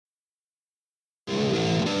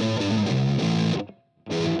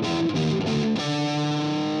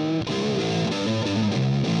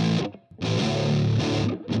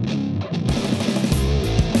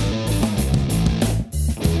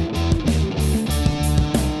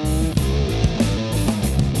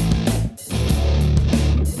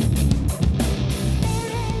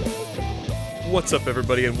What's up,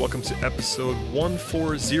 everybody, and welcome to episode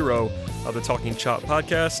 140 of the Talking Chop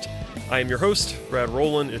podcast. I am your host, Brad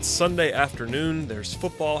Rowland. It's Sunday afternoon. There's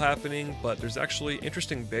football happening, but there's actually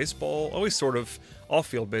interesting baseball, always sort of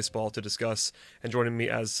off-field baseball to discuss. And joining me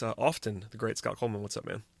as often, the great Scott Coleman. What's up,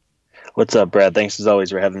 man? What's up, Brad? Thanks as always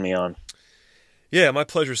for having me on. Yeah, my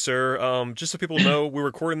pleasure, sir. Just so people know, we're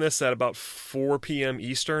recording this at about 4 p.m.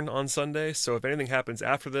 Eastern on Sunday, so if anything happens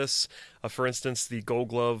after this, for instance, the Gold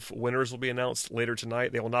Glove winners will be announced later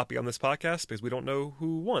tonight. They will not be on this podcast because we don't know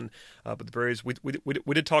who won. But the Braves, we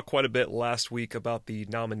did talk quite a bit last week about the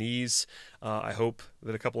nominees. I hope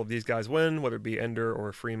that a couple of these guys win, whether it be Ender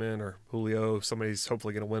or Freeman or Julio. Somebody's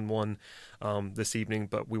hopefully going to win one this evening,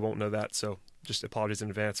 but we won't know that, so just apologies in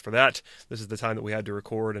advance for that. This is the time that we had to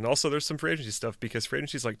record. And also there's some free agency stuff because free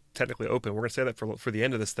agency is like technically open. We're going to say that for the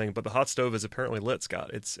end of this thing, but the hot stove is apparently lit,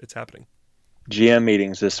 Scott. It's happening. GM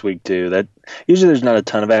meetings this week too. That usually there's not a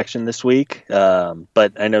ton of action this week,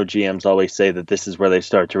 but I know GMs always say that this is where they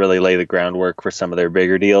start to really lay the groundwork for some of their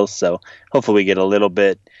bigger deals. So hopefully we get a little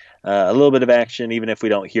bit of action, even if we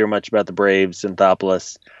don't hear much about the Braves.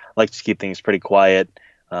 Anthopoulos likes to keep things pretty quiet.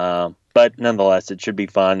 But nonetheless, it should be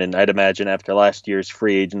fun. And I'd imagine after last year's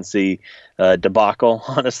free agency debacle,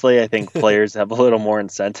 honestly, I think players have a little more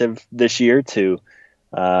incentive this year to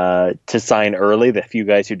sign early. The few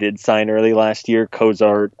guys who did sign early last year,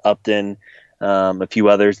 Cozart, Upton, a few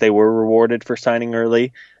others, they were rewarded for signing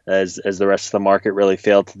early as the rest of the market really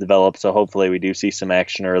failed to develop. So hopefully we do see some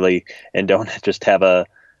action early and don't just have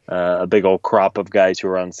a big old crop of guys who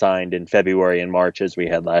are unsigned in February and March as we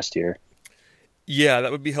had last year. Yeah,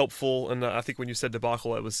 that would be helpful, and I think when you said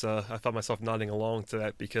debacle, it was I found myself nodding along to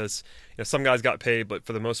that because some guys got paid, but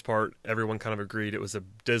for the most part, everyone kind of agreed it was a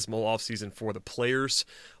dismal offseason for the players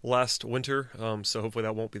last winter. So hopefully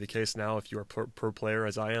that won't be the case now. If you are pro player,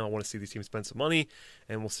 as I am, I want to see these teams spend some money,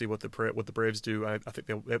 and we'll see what the Braves do. I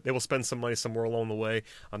think they will spend some money somewhere along the way.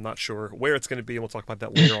 I'm not sure where it's going to be, and we'll talk about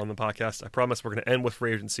that later on the podcast. I promise we're going to end with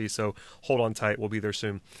free agency, so hold on tight. We'll be there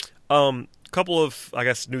soon. Couple of, I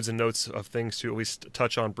guess, news and notes of things to at least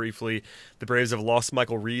touch on briefly. The Braves have lost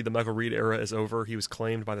Michael Reed. The Michael Reed era is over. He was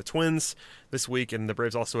claimed by the Twins this week, and the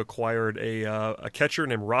Braves also acquired a catcher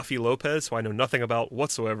named Rafi Lopez, who I know nothing about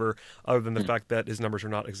whatsoever, other than the fact that his numbers are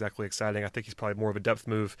not exactly exciting. I think he's probably more of a depth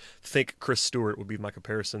move. Think Chris Stewart would be my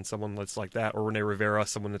comparison, someone that's like that, or Rene Rivera,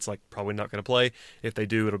 someone that's like probably not going to play. If they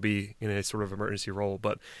do, it'll be in a sort of emergency role.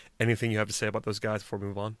 But anything you have to say about those guys before we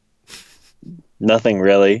move on? Nothing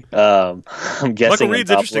really. I'm guessing Michael Reed's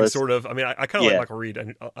interesting, Anthopoulos. sort of. I mean, I kind of like Michael Reed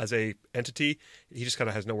and, as a entity. He just kind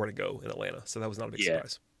of has nowhere to go in Atlanta, so that was not a big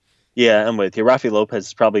surprise. Yeah, I'm with you. Rafi Lopez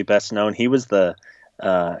is probably best known. He was the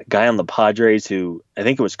guy on the Padres who, I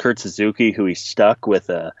think it was Kurt Suzuki, who he stuck with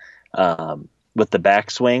the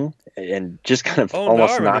backswing and just kind of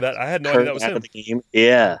almost knocked that. I had no Kurt idea that was out him. of the game.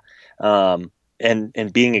 Yeah.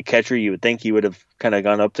 And being a catcher, you would think he would have kind of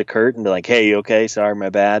gone up to Kurt and be like, "Hey, you okay? Sorry, my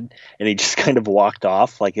bad." And he just kind of walked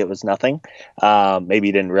off like it was nothing. Maybe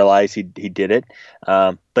he didn't realize he did it.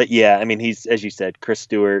 But yeah, I mean, he's, as you said, Chris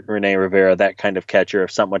Stewart, Rene Rivera, that kind of catcher. If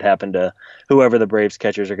something would happen to whoever the Braves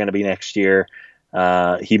catchers are going to be next year,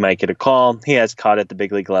 he might get a call. He has caught at the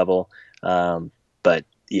big league level. But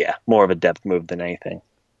yeah, more of a depth move than anything.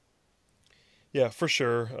 Yeah, for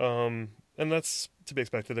sure. And that's to be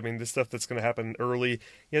expected. I mean, the stuff that's going to happen early,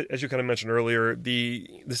 as you kind of mentioned earlier,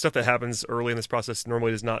 the stuff that happens early in this process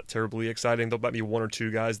normally is not terribly exciting. There might be one or two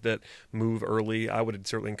guys that move early. I would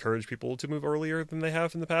certainly encourage people to move earlier than they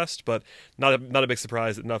have in the past, but not a big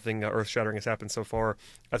surprise that nothing earth-shattering has happened so far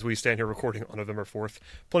as we stand here recording on November 4th.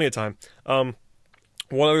 Plenty of time.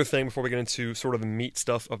 One other thing before we get into sort of the meat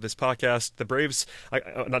stuff of this podcast, the Braves,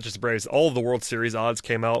 not just the Braves, all of the World Series odds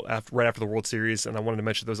came out right after the World Series, and I wanted to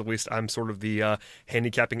mention those at least. I'm sort of the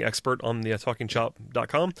handicapping expert on the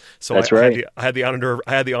talkingchop.com, so That's right. I had the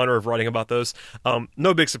honor of writing about those.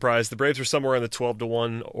 No big surprise. The Braves are somewhere in the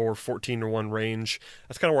 12-1 or 14-1 range.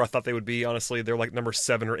 That's kind of where I thought they would be, honestly. They're like number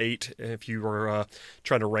 7 or 8 if you were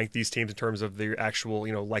trying to rank these teams in terms of their actual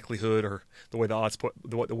likelihood or the way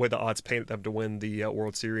the odds paint them to win the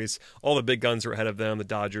World Series. All the big guns are ahead of them, the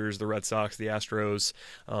Dodgers, the Red Sox, the Astros,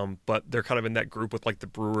 but they're kind of in that group with like the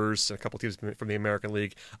Brewers and a couple teams from the American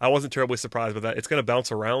League. I wasn't terribly surprised with that. It's going to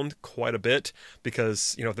bounce around quite a bit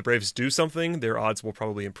because, if the Braves do something, their odds will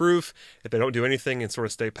probably improve. If they don't do anything and sort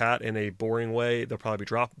of stay pat in a boring way, they'll probably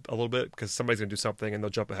drop a little bit because somebody's going to do something and they'll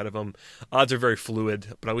jump ahead of them. Odds are very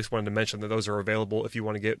fluid, but I at least wanted to mention that those are available if you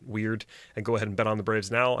want to get weird and go ahead and bet on the Braves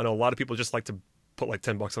now. I know a lot of people just like to put like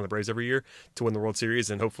 $10 on the Braves every year to win the World Series,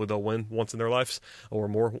 and hopefully they'll win once in their lives, or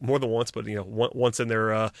more than once, but once in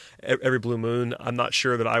their every blue moon. I'm not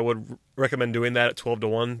sure that I would recommend doing that at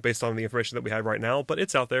 12-1 based on the information that we have right now, but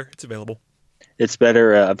it's out there, it's available. It's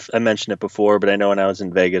better. I mentioned it before, but I know when I was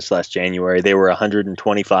in Vegas last January, they were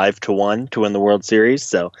 125-1 to win the World Series.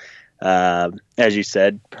 So, as you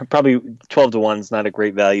said, probably 12-1 is not a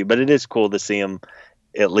great value, but it is cool to see them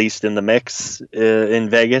at least in the mix in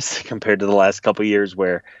Vegas compared to the last couple of years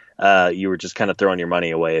where you were just kind of throwing your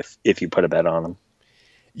money away if you put a bet on them.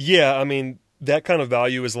 Yeah, I mean, that kind of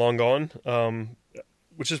value is long gone.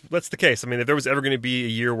 That's the case. I mean, if there was ever going to be a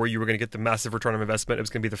year where you were going to get the massive return on investment, it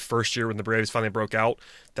was going to be the first year when the Braves finally broke out.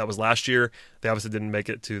 That was last year. They obviously didn't make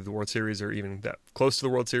it to the World Series or even that close to the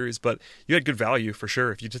World Series, but you had good value for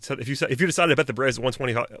sure. If you decided to bet the Braves at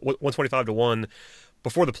 125-1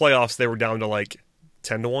 before the playoffs, they were down to like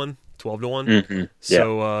 10-1, 12-1. Mm-hmm. Yeah.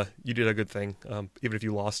 So you did a good thing, even if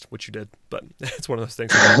you lost, which you did. But it's one of those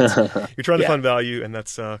things. You're trying to find value, and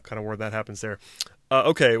that's kind of where that happens there.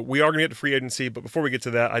 Okay, we are going to get to free agency, but before we get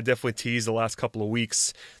to that, I definitely teased the last couple of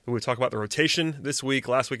weeks that we would talk about the rotation this week.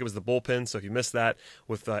 Last week it was the bullpen, so if you missed that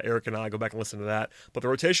with Eric and I, go back and listen to that. But the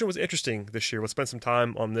rotation was interesting this year. We'll spend some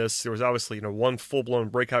time on this. There was obviously one full-blown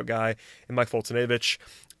breakout guy in Mike Foltynewicz,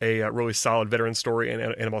 a really solid veteran story, and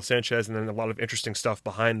Anibal Sanchez, and then a lot of interesting stuff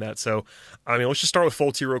behind that. So, I mean, let's just start with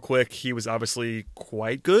Folty real quick. He was obviously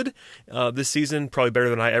quite good this season, probably better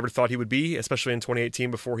than I ever thought he would be, especially in 2018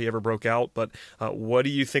 before he ever broke out. But what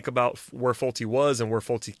do you think about where Folty was and where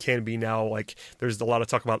Folty can be now? Like, there's a lot of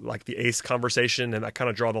talk about like the ace conversation, and I kind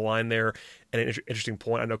of draw the line there. And an interesting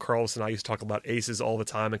point, I know Carlos and I used to talk about aces all the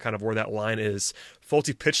time and kind of where that line is.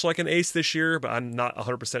 Folty pitched like an ace this year, but I'm not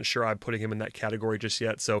 100% sure I'm putting him in that category just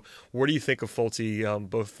yet. So what do you think of Folty,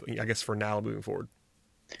 both, I guess, for now moving forward?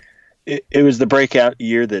 It was the breakout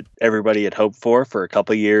year that everybody had hoped for a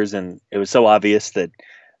couple of years, and it was so obvious that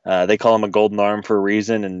they call him a golden arm for a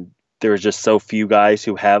reason, and there was just so few guys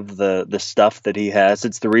who have the stuff that he has.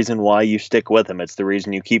 It's the reason why you stick with him. It's the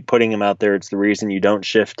reason you keep putting him out there. It's the reason you don't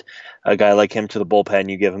shift a guy like him to the bullpen.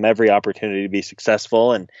 You give him every opportunity to be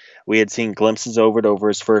successful, and we had seen glimpses over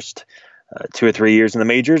his first 2 or 3 years in the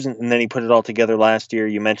majors, and then he put it all together last year.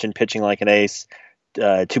 You mentioned pitching like an ace,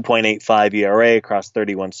 2.85 ERA across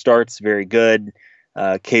 31 starts, very good.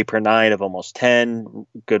 K per nine of almost 10,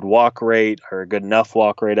 good walk rate, or good enough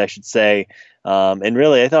walk rate, I should say. And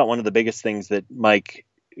really, I thought one of the biggest things that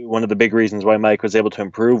one of the big reasons why Mike was able to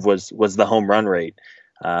improve was the home run rate.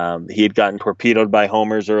 He had gotten torpedoed by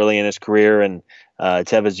homers early in his career, and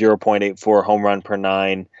to have a 0.84 home run per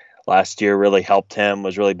nine last year really helped him,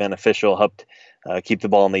 was really beneficial, helped keep the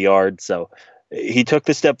ball in the yard. So he took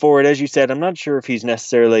the step forward. As you said, I'm not sure if he's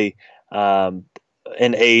necessarily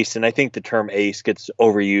an ace, and I think the term ace gets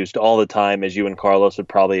overused all the time, as you and Carlos would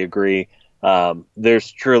probably agree.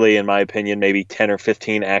 There's truly, in my opinion, maybe 10 or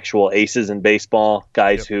 15 actual aces in baseball,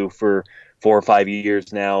 guys who for 4 or 5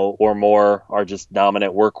 years now or more are just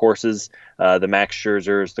dominant workhorses. The Max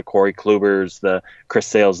Scherzers, the Corey Klubers, the Chris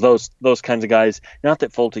Sales, those kinds of guys. Not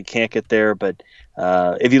that Folty can't get there, but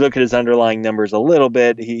if you look at his underlying numbers a little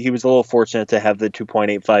bit, he was a little fortunate to have the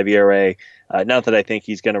 2.85 ERA. Not that I think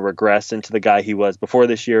he's going to regress into the guy he was before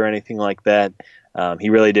this year or anything like that. He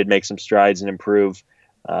really did make some strides and improve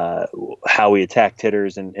how he attacked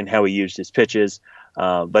hitters and how he used his pitches.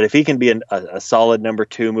 But if he can be a solid number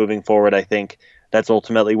 2 moving forward, I think that's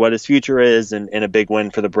ultimately what his future is, and a big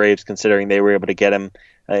win for the Braves, considering they were able to get him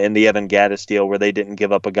in the Evan Gattis deal, where they didn't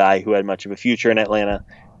give up a guy who had much of a future in Atlanta.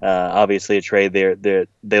 Obviously, a trade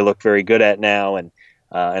they look very good at now and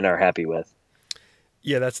are happy with.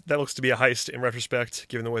 Yeah, that looks to be a heist in retrospect,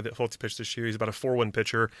 given the way that Folty pitched this year. He's about a 4-1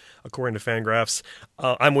 pitcher, according to Fangraphs.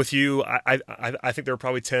 I'm with you. I think there are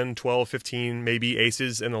probably 10, 12, 15, maybe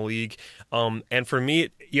aces in the league. And for me,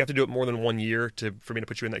 you have to do it more than 1 year for me to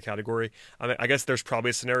put you in that category. I mean, I guess there's probably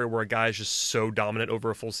a scenario where a guy is just so dominant over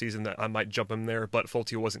a full season that I might jump him there, but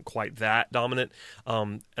Folty wasn't quite that dominant.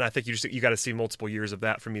 And I think you got to see multiple years of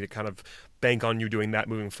that for me to kind of bank on you doing that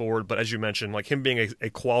moving forward. But as you mentioned, like him being a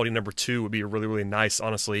quality number 2 would be really, really nice.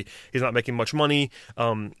 Honestly, he's not making much money.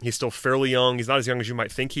 He's still fairly young. He's not as young as you might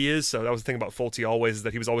think he is. So that was the thing about Folty always, is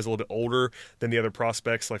that he was always a little bit older than the other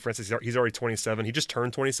prospects. Like, for instance, he's already 27. He just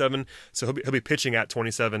turned 27, so he'll be pitching at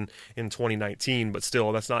 27 in 2019. But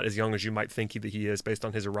still, that's not as young as you might think that he is based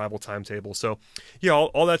on his arrival timetable. So, yeah,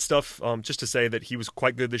 all that stuff. Just to say that he was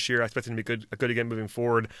quite good this year. I expect him to be good again moving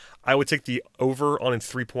forward. I would take the over on a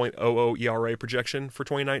 3.00 ERA projection for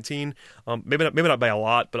 2019. Maybe not by a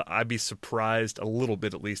lot, but I'd be surprised a little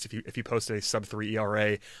bit at least if he posted a sub 3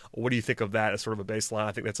 ERA. What do you think of that as sort of a baseline?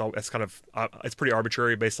 I think that's kind of it's pretty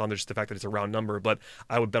arbitrary based on just the fact that it's a round number, but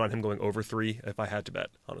I would bet on him going over 3 if I had to bet,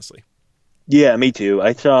 honestly. Yeah, me too.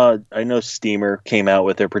 I know Steamer came out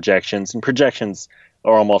with their projections, and projections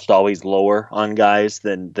are almost always lower on guys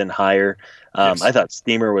than higher. I Yes. thought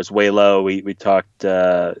Steamer was way low. We talked.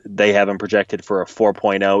 They have him projected for a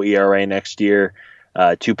 4.0 ERA next year,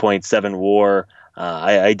 2.7 WAR.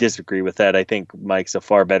 I disagree with that. I think Mike's a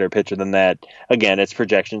far better pitcher than that. Again, it's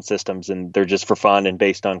projection systems, and they're just for fun and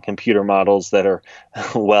based on computer models that are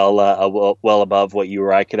well above what you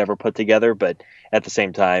or I could ever put together. But at the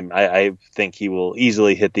same time, I think he will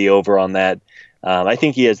easily hit the over on that. I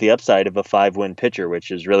think he has the upside of a 5-win pitcher,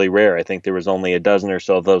 which is really rare. I think there was only a dozen or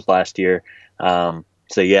so of those last year.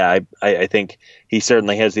 So yeah, I think he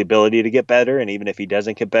certainly has the ability to get better, and even if he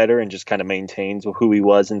doesn't get better and just kind of maintains who he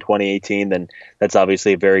was in 2018, then that's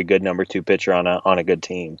obviously a very good number 2 pitcher on a good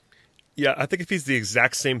team. Yeah, I think if he's the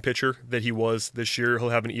exact same pitcher that he was this year, he'll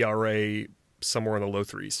have an ERA somewhere in the low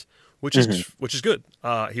threes, Hmm. which is good.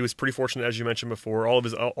 He was pretty fortunate, as you mentioned before. All of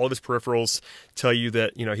his peripherals tell you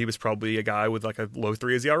that he was probably a guy with like a low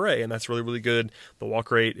three as ERA, and that's really really good. The walk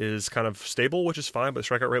rate is kind of stable, which is fine, but the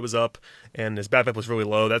strikeout rate was up, and his BABIP was really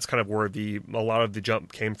low. That's kind of where a lot of the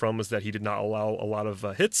jump came from, is that he did not allow a lot of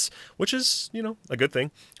hits, which is a good thing.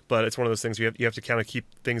 But it's one of those things you have to kind of keep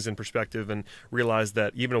things in perspective and realize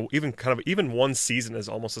that even one season is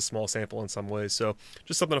almost a small sample in some ways. So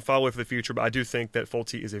just something to follow for the future. But I do think that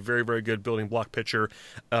Fulte is a very very good building block pitcher.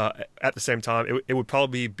 At the same time, it would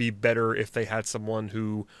probably be better if they had someone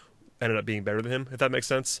who ended up being better than him, if that makes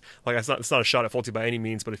sense. Like it's not a shot at Fulte by any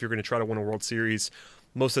means, but if you're going to try to win a World Series,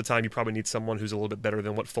 most of the time you probably need someone who's a little bit better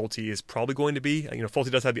than what Fulte is probably going to be.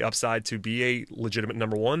 Fulte does have the upside to be a legitimate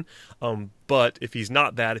number one, but if he's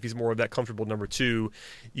not that, if he's more of that comfortable number two,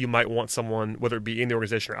 you might want someone, whether it be in the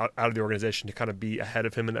organization or out of the organization, to kind of be ahead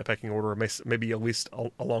of him in that pecking order, or maybe at least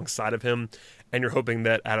alongside of him. And you're hoping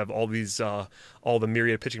that out of all the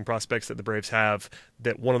myriad pitching prospects that the Braves have,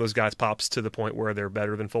 that one of those guys pops to the point where they're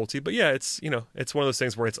better than Fulte. But yeah, it's one of those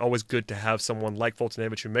things where it's always good to have someone like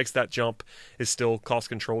Fultonevich who makes that jump, is still cost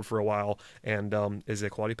controlled for a while, and is a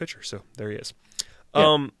quality pitcher. So there he is.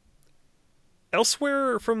 Yeah.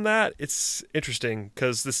 Elsewhere from that, it's interesting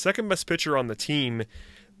because the second best pitcher on the team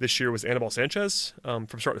this year was Anibal Sanchez, from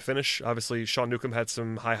start to finish. Obviously, Sean Newcomb had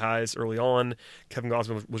some high highs early on. Kevin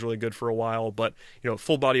Gausman was really good for a while, but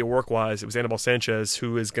full body of work wise, it was Anibal Sanchez,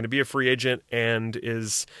 who is going to be a free agent and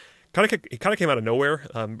is he kind of came out of nowhere.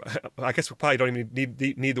 I guess we probably don't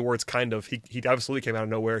even need the words kind of. He absolutely came out of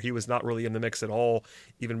nowhere. He was not really in the mix at all,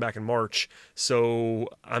 even back in March. So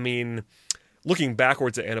I mean, looking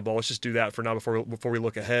backwards at Anibal, let's just do that for now before we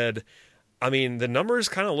look ahead. I mean, the numbers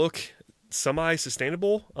kind of look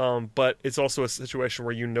semi-sustainable, but it's also a situation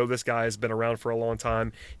where this guy has been around for a long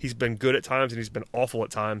time. He's been good at times and he's been awful at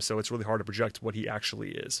times, so it's really hard to project what he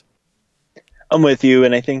actually is. I'm with you,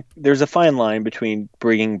 and I think there's a fine line between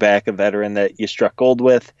bringing back a veteran that you struck gold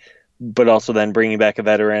with, but also then bringing back a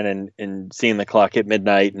veteran and seeing the clock hit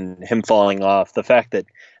midnight and him falling off. The fact that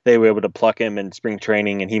they were able to pluck him in spring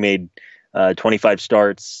training and he made 25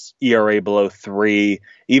 starts, ERA below 3.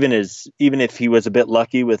 Even if he was a bit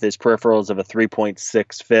lucky with his peripherals of a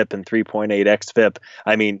 3.6 FIP and 3.8 xFIP,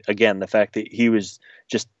 I mean, again, the fact that he was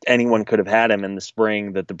just anyone could have had him in the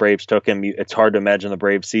spring that the Braves took him. It's hard to imagine the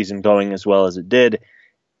Braves season going as well as it did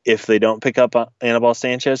if they don't pick up Anibal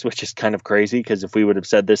Sanchez, which is kind of crazy because if we would have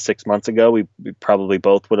said this 6 months ago, we probably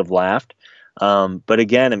both would have laughed. But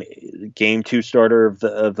again, I mean, game 2 starter of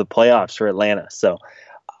the playoffs for Atlanta, so.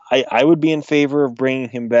 I would be in favor of bringing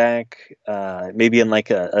him back, maybe in like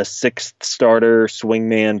a sixth starter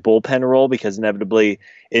swingman bullpen role, because inevitably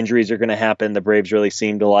injuries are going to happen. The Braves really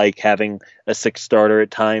seem to like having a sixth starter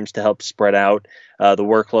at times to help spread out the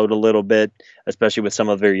workload a little bit, especially with some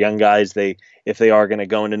of their young guys. If they are going to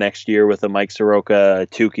go into next year with a Mike Soroka, a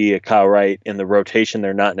Tukey, a Kyle Wright in the rotation,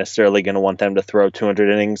 they're not necessarily going to want them to throw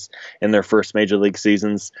 200 innings in their first major league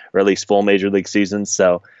seasons, or at least full major league seasons.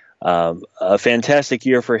 So a fantastic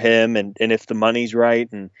year for him, and if the money's right,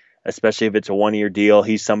 and especially if it's a 1-year deal,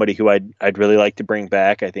 he's somebody who I'd really like to bring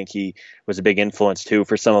back. I think he was a big influence too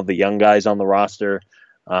for some of the young guys on the roster.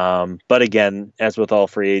 But again, as with all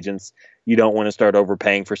free agents, you don't want to start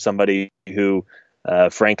overpaying for somebody who,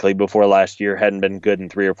 frankly, before last year hadn't been good in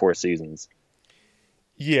 3 or 4 seasons.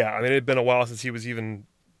 Yeah, I mean, it had been a while since he was even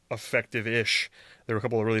effective-ish. There were a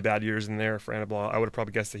couple of really bad years in there for Anibal. I would have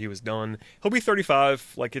probably guessed that he was done. He'll be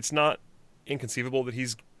 35. Like, it's not inconceivable that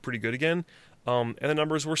he's pretty good again. And the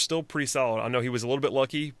numbers were still pretty solid. I know he was a little bit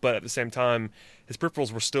lucky, but at the same time, his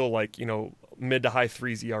peripherals were still like, mid to high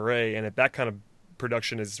threes ERA. And if that kind of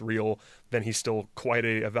production is real, then he's still quite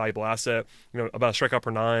a valuable asset. About a strikeout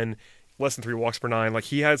per nine, less than 3 walks per nine. Like,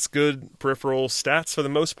 he has good peripheral stats for the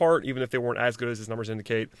most part, even if they weren't as good as his numbers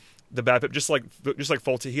indicate. The BABIP, just like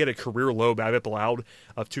Fulte, he had a career low BABIP allowed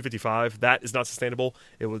of 255. That is not sustainable.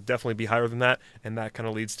 It will definitely be higher than that, and that kind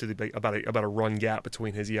of leads to the about a run gap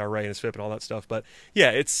between his ERA and his FIP and all that stuff. But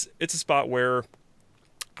yeah, it's a spot where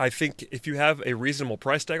I think if you have a reasonable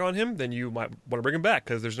price tag on him, then you might want to bring him back,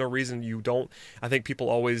 because there's no reason you don't. I think people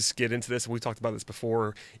always get into this, and we've talked about this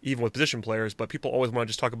before, even with position players, but people always want to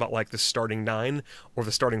just talk about like the starting nine or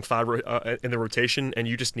the starting five in the rotation, and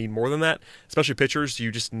you just need more than that. Especially pitchers,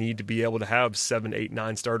 you just need to be able to have 7, 8,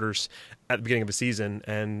 9 starters at the beginning of a season,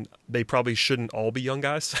 and they probably shouldn't all be young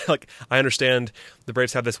guys. Like, I understand the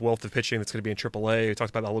Braves have this wealth of pitching that's going to be in AAA. We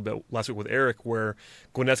talked about that a little bit last week with Eric, where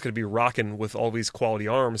Gwinnett's going to be rocking with all these quality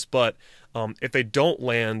arms, but if they don't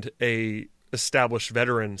land a established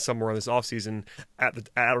veteran somewhere in this offseason at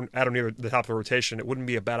or near the top of the rotation, it wouldn't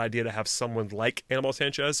be a bad idea to have someone like Anibal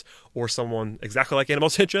Sanchez or someone exactly like Anibal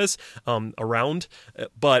Sanchez around.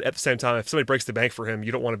 But at the same time, if somebody breaks the bank for him,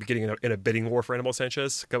 you don't want to be getting in a bidding war for Anibal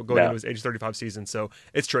Sanchez going into his age 35 season. So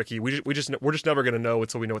it's tricky. We're just never going to know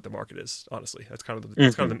until we know what the market is. Honestly, that's kind of the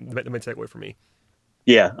main takeaway for me.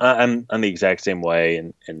 Yeah, I'm the exact same way,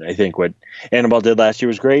 and I think what Annabelle did last year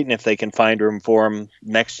was great. And if they can find room for him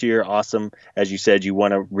next year, awesome. As you said, you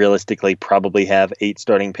want to realistically probably have 8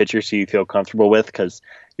 starting pitchers so you feel comfortable with, because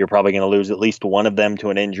you're probably going to lose at least one of them to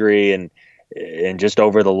an injury, and just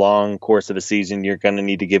over the long course of a season, you're going to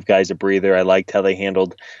need to give guys a breather. I liked how they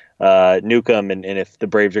handled Newcomb, and if the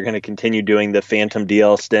Braves are going to continue doing the phantom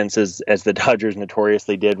DL stints as the Dodgers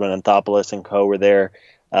notoriously did when Anthopoulos and co were there.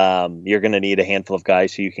 You're going to need a handful of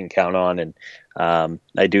guys who you can count on. And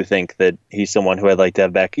I do think that he's someone who I'd like to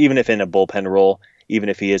have back, even if in a bullpen role, even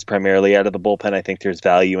if he is primarily out of the bullpen. I think there's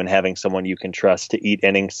value in having someone you can trust to eat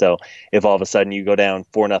innings. So if all of a sudden you go down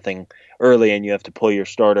 4-0 early and you have to pull your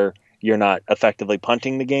starter, you're not effectively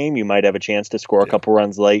punting the game. You might have a chance to score a couple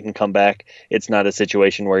runs late and come back. It's not a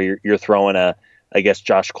situation where you're throwing I guess,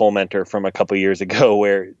 Josh Coleman from a couple years ago,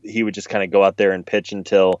 where he would just kind of go out there and pitch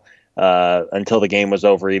until the game was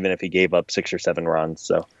over, even if he gave up 6 or 7 runs.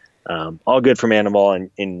 So all good from Animal.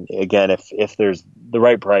 And again, if there's the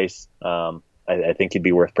right price, I think he'd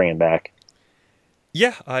be worth bringing back.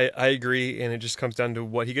 Yeah, I agree, and it just comes down to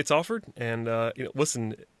what he gets offered. And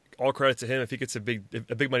listen, all credit to him. If he gets a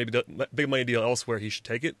big money deal elsewhere, he should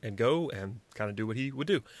take it and go and kind of do what he would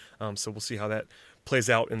do. So we'll see how that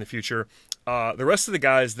plays out in the future. The rest of the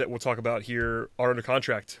guys that we'll talk about here are under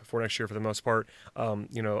contract for next year for the most part.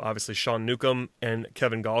 Obviously Sean Newcomb and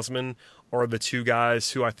Kevin Gausman are the 2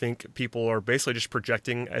 guys who I think people are basically just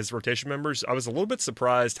projecting as rotation members. I was a little bit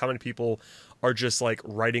surprised how many people are just like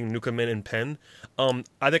writing Newcomb in pen.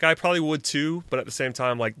 I think I probably would too, but at the same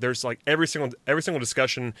time, like, there's like every single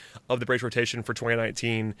discussion of the Braves rotation for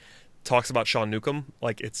 2019 talks about Sean Newcomb.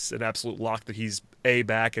 Like, it's an absolute lock that he's A,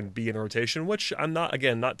 back, and B, in the rotation, which I'm not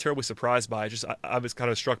terribly surprised by. I was kind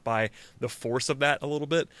of struck by the force of that a little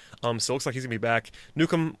bit. So it looks like he's going to be back.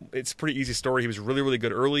 Newcomb, it's a pretty easy story. He was really, really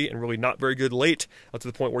good early and really not very good late, to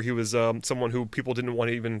the point where he was someone who people didn't want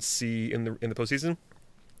to even see in the postseason.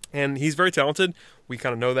 And he's very talented. We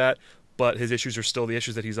kind of know that. But his issues are still the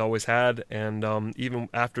issues that he's always had, and even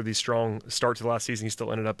after the strong start to the last season, he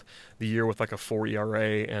still ended up the year with like a 4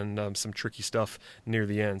 ERA and some tricky stuff near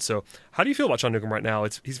the end. So, how do you feel about Sean Newcomb right now?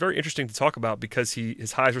 He's very interesting to talk about because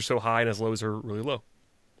his highs are so high and his lows are really low.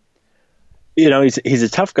 He's a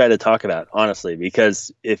tough guy to talk about, honestly,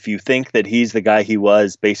 because if you think that he's the guy he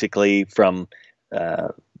was basically from uh,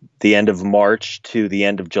 the end of March to the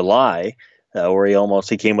end of July, where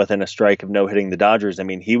he came within a strike of no hitting the Dodgers. I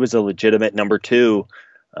mean, he was a legitimate number 2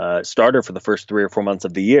 starter for the first 3 or 4 months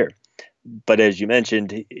of the year. But as you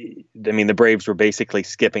mentioned, I mean, the Braves were basically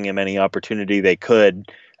skipping him any opportunity they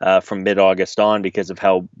could from mid-August on because of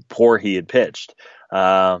how poor he had pitched.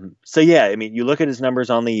 So yeah, I mean, you look at his numbers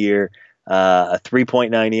on the year, a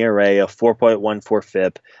 3.9 ERA, a 4.14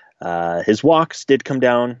 FIP. His walks did come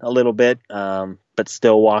down a little bit, but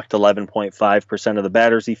still walked 11.5% of the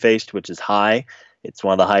batters he faced, which is high. It's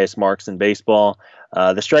one of the highest marks in baseball.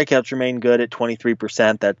 The strikeouts remain good at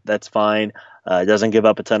 23%. That's fine. Doesn't give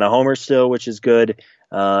up a ton of homers still, which is good.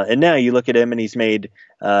 And now you look at him, and he's made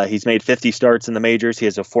 50 starts in the majors. He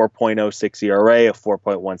has a 4.06 ERA, a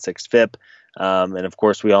 4.16 FIP. And of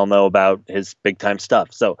course, we all know about his big time stuff.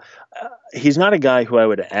 So he's not a guy who I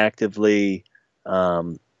would actively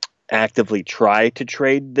actively try to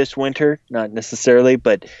trade this winter, not necessarily,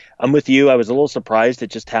 but I'm with you. I was a little surprised at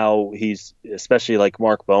just how he's, especially like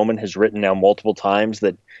Mark Bowman has written now multiple times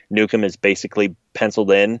that Newcomb is basically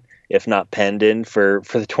penciled in, if not penned in for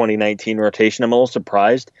the 2019 rotation. I'm a little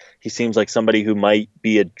surprised. He seems like somebody who might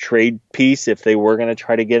be a trade piece if they were going to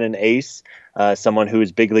try to get an ace, someone who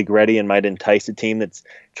is big league ready and might entice a team that's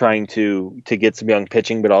trying to get some young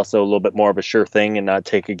pitching, but also a little bit more of a sure thing and not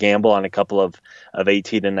take a gamble on a couple of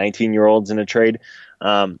 18 and 19-year-olds in a trade.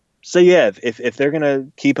 So yeah, if they're going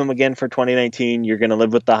to keep him again for 2019, you're going to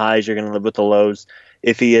live with the highs, you're going to live with the lows.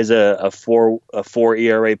 If he is a four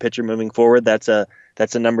ERA pitcher moving forward, that's a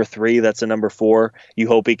number 3, that's a number 4. You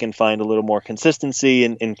hope he can find a little more consistency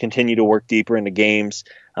and continue to work deeper into games.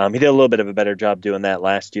 He did a little bit of a better job doing that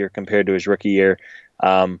last year compared to his rookie year.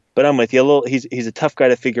 But I'm with you. He's a tough guy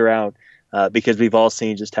to figure out because we've all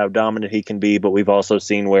seen just how dominant he can be, but we've also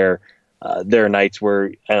seen where there are nights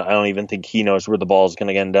where I don't even think he knows where the ball is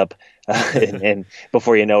going to end up. And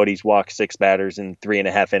before you know it, he's walked 6 batters in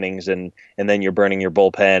 3.5 innings, and then you're burning your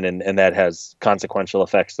bullpen, and that has consequential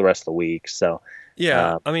effects the rest of the week. So,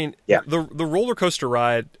 Yeah, I mean, yeah. the roller coaster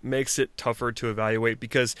ride makes it tougher to evaluate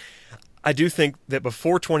because I do think that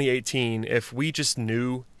before 2018, if we just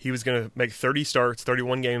knew he was going to make 30 starts,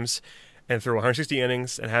 31 games, and throw 160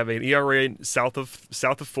 innings and have an ERA south of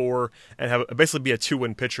 4 and have basically be a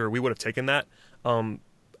 2-win pitcher, we would have taken that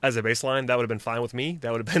as a baseline. That would have been fine with me.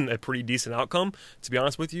 That would have been a pretty decent outcome, to be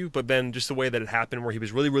honest with you. But then just the way that it happened, where he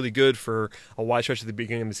was really, really good for a wide stretch at the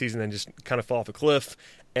beginning of the season, and just kind of fall off a cliff.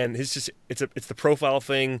 And it's the profile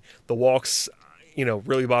thing, the walks,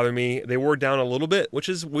 really bother me. They were down a little bit, which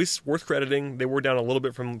is worth crediting. They were down a little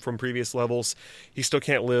bit from previous levels. He still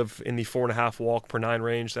can't live in the 4.5 walk per 9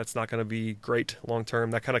 range. That's not going to be great long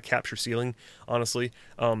term. That kind of caps your ceiling, honestly,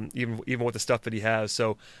 even with the stuff that he has.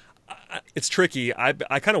 So it's tricky. I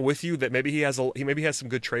kind of with you that maybe he has some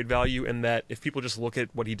good trade value, and that if people just look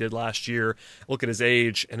at what he did last year, look at his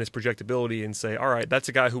age and his projectability, and say, all right, that's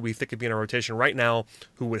a guy who we think could be in our rotation right now,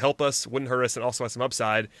 who would help us, wouldn't hurt us, and also has some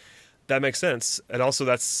upside. That makes sense. And also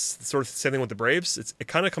that's sort of the same thing with the Braves. It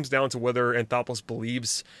kind of comes down to whether Anthopoulos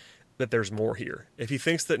believes that there's more here. If he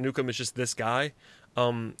thinks that Newcomb is just this guy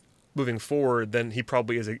moving forward, then he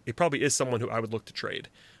probably is someone who I would look to trade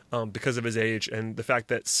because of his age and the fact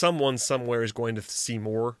that someone somewhere is going to see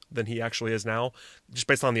more than he actually is now, just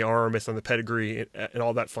based on the arm, based on the pedigree, and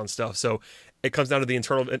all that fun stuff. So it comes down to the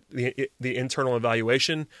internal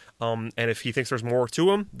evaluation. And if he thinks there's more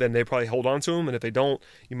to him, then they probably hold on to him. And if they don't,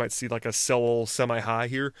 you might see like a sell semi-high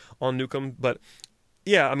here on Newcomb. But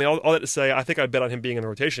yeah, I mean, all that to say, I think I'd bet on him being in the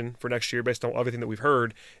rotation for next year based on everything that we've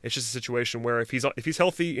heard. It's just a situation where if he's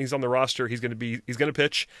healthy and he's on the roster, he's going to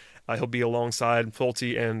pitch. He'll be alongside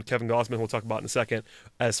Fulte and Kevin Gausman, we'll talk about in a second,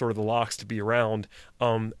 as sort of the locks to be around.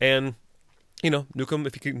 And Newcomb,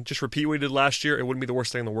 if he can just repeat what he did last year, it wouldn't be the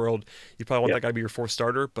worst thing in the world. You probably want that guy to be your 4th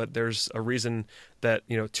starter, but there's a reason that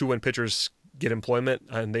 2-win pitchers get employment,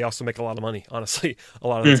 and they also make a lot of money, honestly, a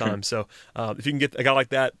lot of the time. So if you can get a guy like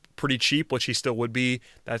that pretty cheap, which he still would be,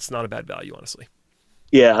 that's not a bad value, honestly.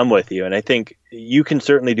 Yeah, I'm with you, and I think you can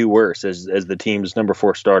certainly do worse as the team's number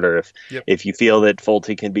 4 starter if you feel that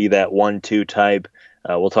Fulte can be that 1-2 type.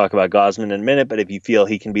 We'll talk about Gausman in a minute, but if you feel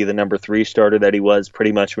he can be the number 3 starter that he was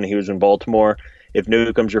pretty much when he was in Baltimore, if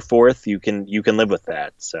Newcomb's your 4th, you can live with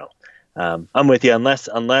that. So I'm with you.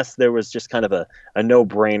 Unless there was just kind of a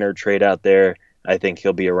no-brainer trade out there, I think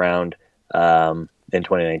he'll be around in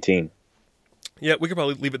 2019. Yeah, we could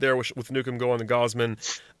probably leave it there with Newcomb going to Gausman.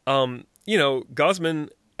 Gausman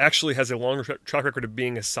actually has a longer track record of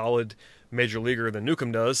being a solid major leaguer than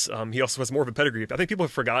Newcomb does. He also has more of a pedigree. I think people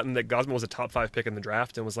have forgotten that Gausman was a top 5 pick in the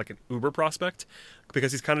draft and was like an uber prospect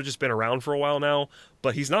because he's kind of just been around for a while now.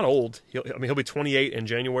 But he's not old. He'll be 28 in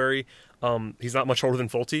January. He's not much older than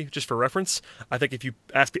Fulte, just for reference. I think if you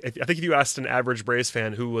asked an average Braves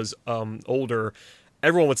fan who was older,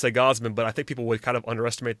 everyone would say Gausman, but I think people would kind of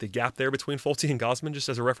underestimate the gap there between Fulte and Gausman, just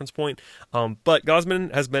as a reference point. But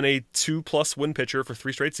Gausman has been a 2+ win pitcher for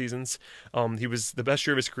 3 straight seasons. The best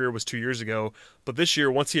year of his career was 2 years ago, but this year,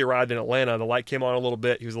 once he arrived in Atlanta, the light came on a little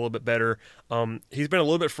bit. He was a little bit better. He's been a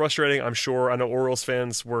little bit frustrating, I'm sure. I know Orioles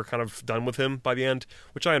fans were kind of done with him by the end,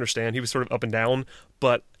 which I understand. He was sort of up and down,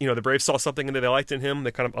 but the Braves saw something that they liked in him. They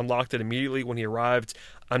kind of unlocked it immediately when he arrived.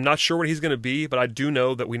 I'm not sure what he's going to be, but I do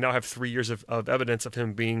know that we now have 3 years of evidence of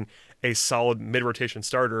him being a solid mid-rotation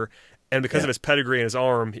starter. And because of his pedigree and his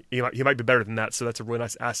arm, he might be better than that. So that's a really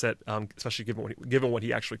nice asset, especially given what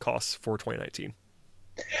he actually costs for 2019.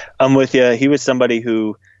 I'm with you. He was somebody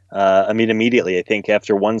who, immediately, I think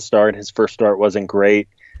after one start, his first start wasn't great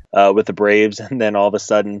with the Braves, and then all of a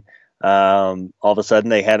sudden All of a sudden,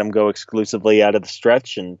 they had him go exclusively out of the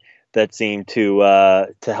stretch, and that seemed to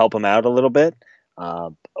help him out a little bit.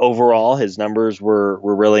 Overall, his numbers were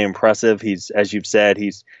really impressive. He's, as you've said,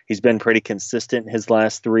 he's been pretty consistent his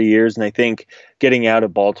last 3 years, and I think getting out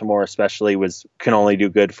of Baltimore, especially, was can only do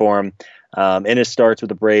good for him. In his starts with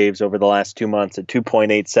the Braves over the last 2 months, at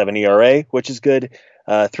 2.87 ERA, which is good,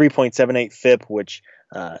 3.78 FIP, which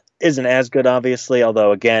isn't as good, obviously.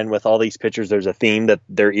 Although, again, with all these pitchers, there's a theme that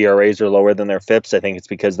their ERAs are lower than their FIPS. I think it's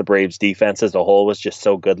because the Braves' defense as a whole was just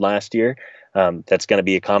so good last year. That's going to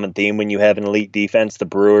be a common theme when you have an elite defense. The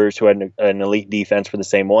Brewers, who had an elite defense, were the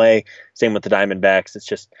same way. Same with the Diamondbacks. It's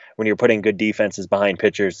just when you're putting good defenses behind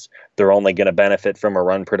pitchers, they're only going to benefit from a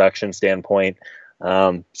run production standpoint.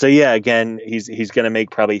 So yeah, again, he's going to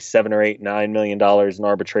make probably $7 or $8, $9 million in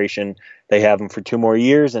arbitration. They have him for 2 more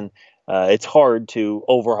years, and it's hard to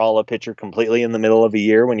overhaul a pitcher completely in the middle of a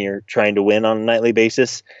year when you're trying to win on a nightly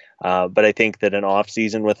basis. But I think that an off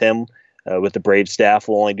season with him, with the Braves staff,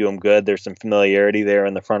 will only do him good. There's some familiarity there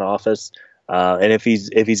in the front office, and if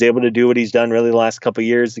he's able to do what he's done really the last couple of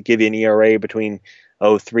years, to give you an ERA between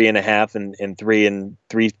 3.5 and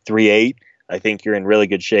 3.38, I think you're in really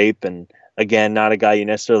good shape. And again, not a guy you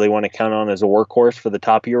necessarily want to count on as a workhorse for the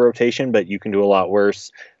top of your rotation, but you can do a lot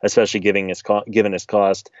worse, especially given his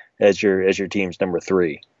cost as your team's number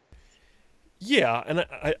three. Yeah, and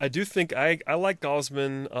I do think I like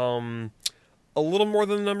Gosman a little more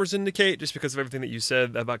than the numbers indicate, just because of everything that you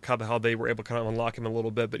said about kind of how they were able to kind of unlock him a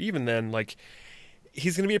little bit. But even then, like,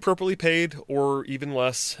 he's going to be appropriately paid or even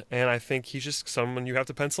less, and I think he's just someone you have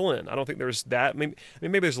to pencil in. I don't think there's that. Maybe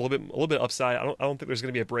there's a little bit upside. I don't think there's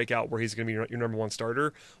going to be a breakout where he's going to be your number one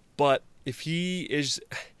starter. But if he is,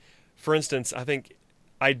 for instance, I think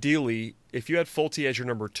ideally, if you had Fulte as your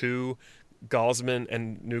number two, Gosman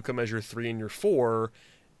and Newcomb as your three and your four,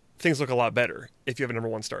 things look a lot better if you have a number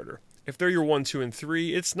one starter. If they're your one, two, and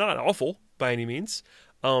three, it's not awful by any means.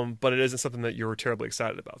 But it isn't something that you're terribly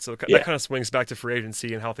excited about. So that Yeah, kind of swings back to free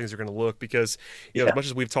agency and how things are going to look, because as yeah, much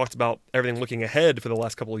as we've talked about everything looking ahead for the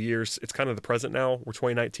last couple of years, it's kind of the present now, where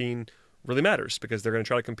 2019 really matters, because they're going to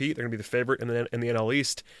try to compete. They're going to be the favorite in the NL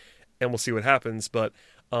East, and we'll see what happens. But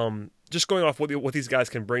just going off what these guys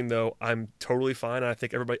can bring, though, I'm totally fine. I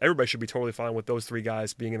think everybody should be totally fine with those three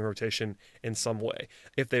guys being in the rotation in some way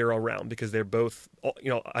if they are around, because they're both,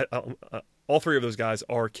 all three of those guys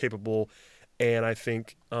are capable, and I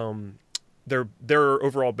think their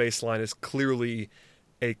overall baseline is clearly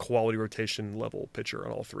a quality rotation level pitcher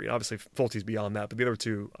on all three. Obviously, Fulte's beyond that, but the other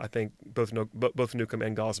two, I think both Newcomb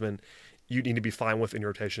and Gosman, you need to be fine with in your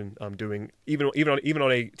rotation. Doing even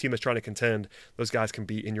on a team that's trying to contend, those guys can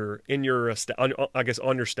be in your I guess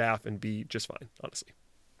on your staff and be just fine. Honestly,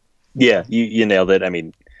 yeah. You nailed it. I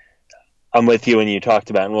mean, I'm with you when you talked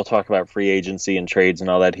about, and we'll talk about free agency and trades and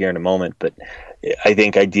all that here in a moment. But I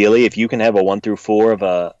think ideally, if you can have a 1 through 4 of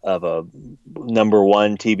a number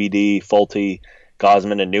one TBD, Fulte,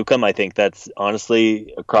 Gosman, and Newcomb, I think that's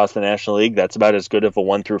honestly across the National League, that's about as good of a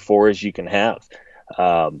 1 through 4 as you can have.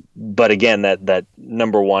 But again, that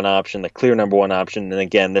number one option, the clear number one option, and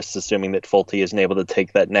again, this is assuming that Fulte isn't able to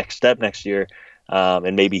take that next step next year,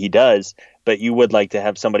 and maybe he does. But you would like to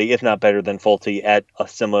have somebody, if not better than Fulte, at a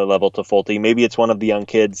similar level to Fulte. Maybe it's one of the young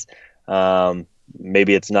kids.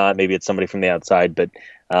 Maybe it's not. Maybe it's somebody from the outside. But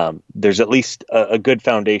there's at least a good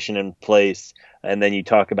foundation in place. And then you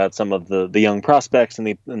talk about some of the young prospects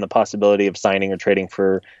and the possibility of signing or trading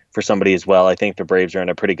for somebody as well. I think the Braves are in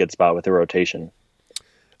a pretty good spot with the rotation.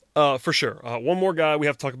 for sure. One more guy we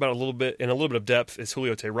have to talk about a little bit of depth is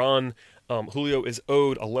Julio Teheran. Julio is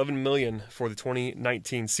owed $11 million for the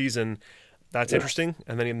 2019 season. That's interesting.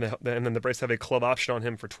 And then the Braves have a club option on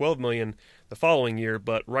him for $12 million the following year.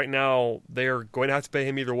 But right now they're going to have to pay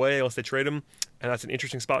him either way unless they trade him, and that's an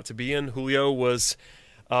interesting spot to be in. Julio was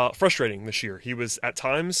frustrating this year. He was at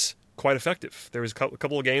times quite effective. There was a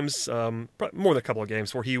couple of games, more than a couple of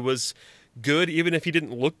games, where he was good, even if he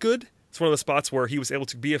didn't look good. It's one of the spots where he was able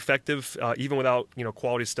to be effective, even without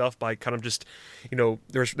quality stuff, by kind of just there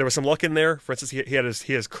was some luck in there. For instance, he had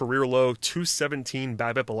his career low 217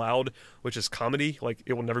 BABIP allowed, which is comedy. Like,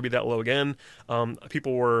 it will never be that low again. I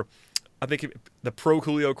think the pro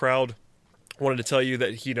Julio crowd wanted to tell you that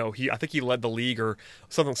I think he led the league or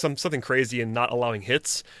something crazy in not allowing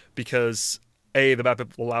hits, because the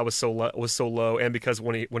BABIP allowed was so low, and because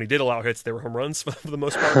when he did allow hits, they were home runs for the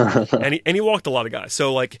most part, and he walked a lot of guys.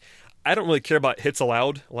 So, like, I don't really care about hits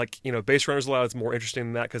allowed. Like, base runners allowed is more interesting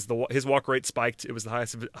than that, because his walk rate spiked. It was the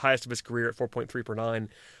highest of his career at 4.3 per nine,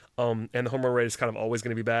 and the home run rate is kind of always going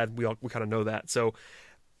to be bad. We kind of know that. So,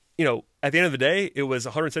 at the end of the day, it was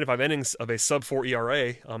 175 innings of a sub 4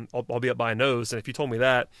 ERA, albeit by a nose. And if you told me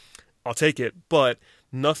that, I'll take it. But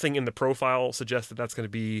nothing in the profile suggests that that's going to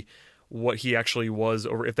be what he actually was.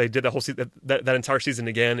 Or if they did that whole that entire season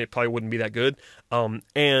again, it probably wouldn't be that good.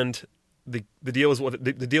 And the deal is what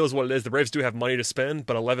the deal is what it is. The Braves do have money to spend,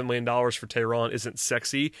 but $11 million for Tehran isn't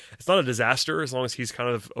sexy. It's not a disaster as long as he's kind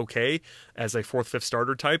of okay as a fourth, fifth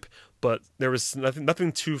starter type. But there was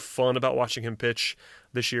nothing too fun about watching him pitch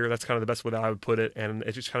this year. That's kind of the best way that I would put it, and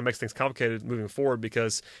it just kind of makes things complicated moving forward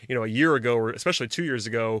because a year ago or especially 2 years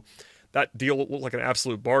ago, that deal looked like an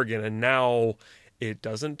absolute bargain, and now it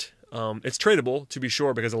doesn't. It's tradable, to be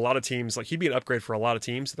sure, because a lot of teams, like he'd be an upgrade for a lot of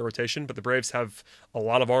teams in the rotation, but the Braves have a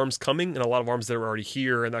lot of arms coming and a lot of arms that are already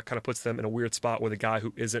here, and that kind of puts them in a weird spot with a guy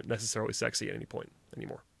who isn't necessarily sexy at any point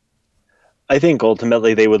anymore. I think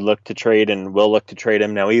ultimately they would look to trade and will look to trade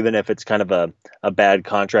him now, even if it's kind of a bad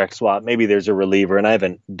contract swap. Maybe there's a reliever, and I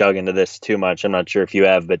haven't dug into this too much. I'm not sure if you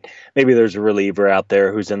have, but maybe there's a reliever out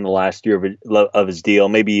there who's in the last year of his deal,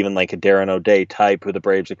 maybe even like a Darren O'Day type who the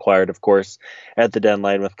Braves acquired, of course, at the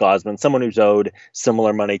deadline with Gosman, someone who's owed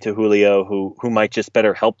similar money to Julio, who might just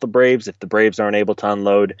better help the Braves if the Braves aren't able to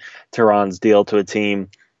unload Tehran's deal to a team.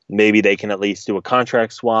 Maybe they can at least do a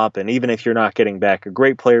contract swap, and even if you're not getting back a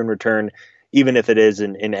great player in return, even if it is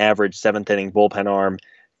an average seventh inning bullpen arm,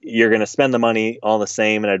 you're going to spend the money all the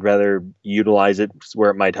same, and I'd rather utilize it where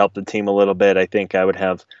it might help the team a little bit. I think I would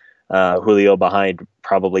have Julio behind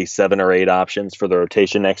probably 7 or 8 options for the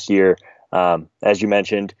rotation next year. As you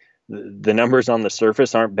mentioned, the numbers on the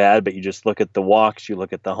surface aren't bad, but you just look at the walks, you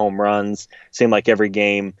look at the home runs. Seem like every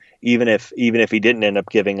game, even if he didn't end up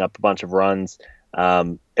giving up a bunch of runs,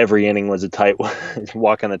 every inning was a tight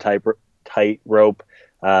walk on the tight rope.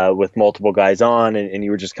 With multiple guys on, and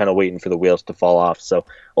you were just kind of waiting for the wheels to fall off. So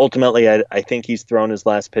ultimately, I think he's thrown his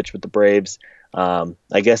last pitch with the Braves.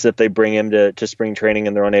 I guess if they bring him to spring training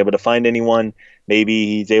and they're unable to find anyone, maybe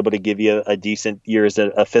he's able to give you a decent year as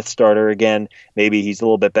a fifth starter again. Maybe he's a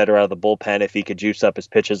little bit better out of the bullpen if he could juice up his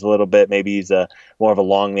pitches a little bit. Maybe he's more of a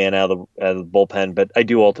long man out of the bullpen. But I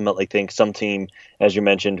do ultimately think some team, as you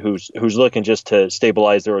mentioned, who's looking just to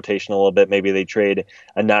stabilize the rotation a little bit, maybe they trade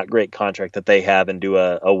a not great contract that they have and do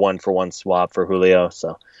a 1-for-1 swap for Julio.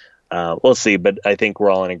 So we'll see. But I think we're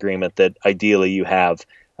all in agreement that ideally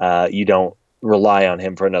you don't rely on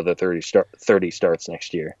him for another 30 starts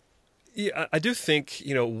next year. Yeah, I do think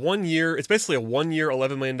 1 year. It's basically a 1 year,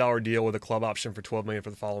 $11 million deal with a club option for $12 million for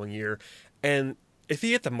the following year. And if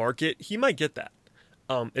he hit the market, he might get that.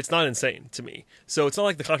 It's not insane to me. So it's not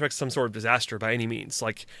like the contract's some sort of disaster by any means.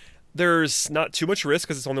 Like there's not too much risk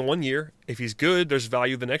because it's only 1 year. If he's good, there's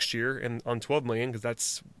value the next year and on $12 million because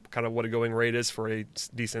that's kind of what a going rate is for a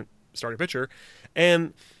decent starting pitcher.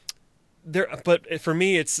 And but for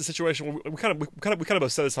me, it's a situation where we kind of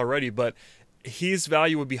have said this already, but his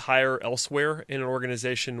value would be higher elsewhere in an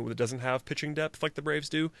organization that doesn't have pitching depth like the Braves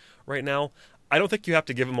do right now. I don't think you have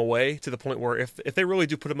to give him away to the point where if they really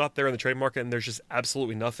do put him out there in the trade market and there's just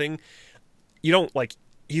absolutely nothing, you don't like.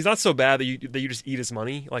 He's not so bad that you just eat his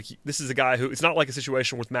money. Like this is a guy who it's not like a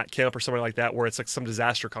situation with Matt Kemp or somebody like that where it's like some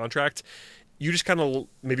disaster contract. You just kind of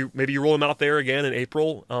maybe you roll him out there again in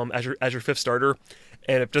April as your fifth starter.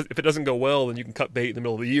 And if it doesn't go well, then you can cut bait in the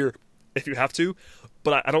middle of the year if you have to.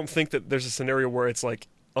 But I don't think that there's a scenario where it's like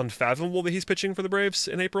unfathomable that he's pitching for the Braves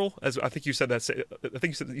in April. As I think you said that. I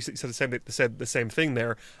think you said the same thing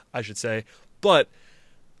there. I should say, but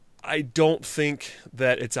I don't think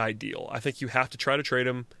that it's ideal. I think you have to try to trade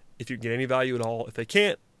him if you get any value at all. If they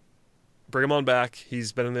can't, bring him on back.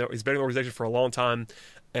 He's been in the organization for a long time,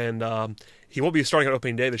 and he won't be starting on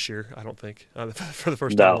opening day this year. I don't think for the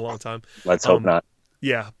first time in a long time. Let's hope not.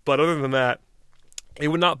 Yeah, but other than that, it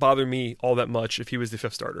would not bother me all that much if he was the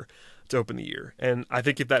fifth starter to open the year. And I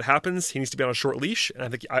think if that happens, he needs to be on a short leash.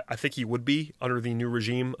 And I think he would be under the new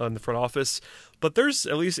regime in the front office. But it's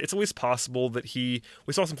at least possible that we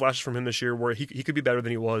saw some flashes from him this year where he could be better than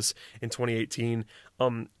he was in 2018.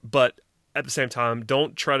 But at the same time,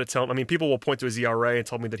 don't try to tell him. I mean, people will point to his ERA and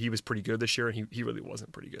tell me that he was pretty good this year, and he really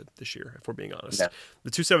wasn't pretty good this year, if we're being honest. Yeah. The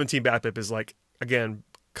 217 BABIP is like, again,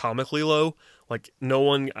 comically low. Like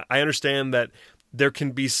I understand that there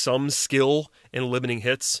can be some skill in limiting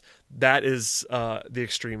hits. That is the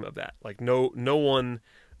extreme of that. Like no one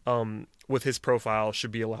with his profile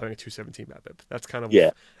should be allowing a 217 BABIP. That's kind of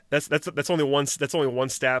That's only one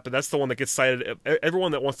stat, but that's the one that gets cited.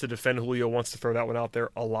 Everyone that wants to defend Julio wants to throw that one out there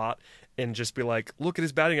a lot and just be like, look at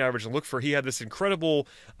his batting average and he had this incredible.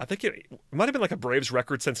 I think it might have been like a Braves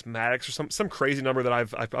record since Maddox or some crazy number that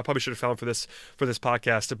I probably should have found for this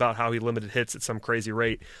podcast about how he limited hits at some crazy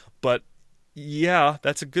rate. But yeah,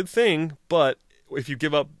 that's a good thing. But if you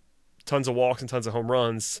give up tons of walks and tons of home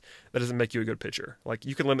runs, that doesn't make you a good pitcher. Like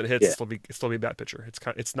you can limit hits, Yeah. still be a bad pitcher.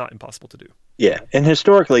 It's not impossible to do. Yeah, and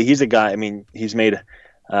historically, he's a guy. I mean, he's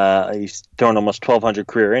thrown almost 1,200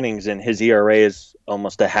 career innings, and his ERA is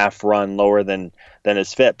almost a half run lower than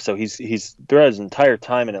his FIP. So he's throughout his entire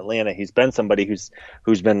time in Atlanta, he's been somebody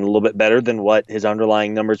who's been a little bit better than what his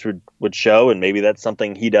underlying numbers would show, and maybe that's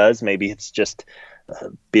something he does. Maybe it's just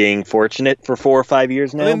being fortunate for 4 or 5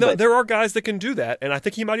 years now. I mean, but there are guys that can do that, and I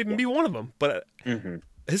think he might even be one of them. But hmm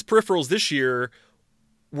his peripherals this year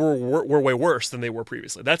were way worse than they were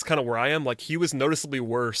previously. That's kind of where I am. Like he was noticeably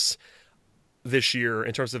worse this year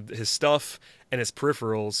in terms of his stuff and his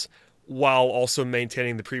peripherals, while also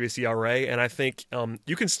maintaining the previous ERA. And I think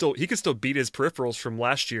he can still beat his peripherals from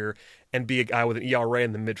last year and be a guy with an ERA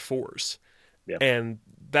in the mid fours. yeah, And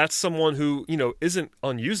that's someone who isn't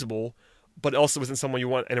unusable, but also isn't someone you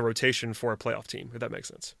want in a rotation for a playoff team. If that makes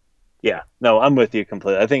sense. yeah, no, I'm with you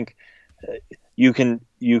completely. I think you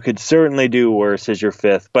could certainly do worse as your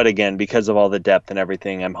fifth, but again, because of all the depth and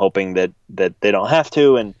everything, I'm hoping that they don't have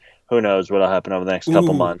to, and who knows what'll happen over the next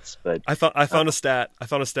couple months. But I found a stat. I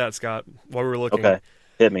found a stat, Scott, while we were looking. Okay,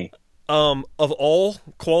 hit me. Of all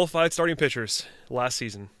qualified starting pitchers last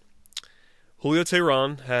season, Julio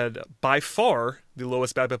Teheran had by far the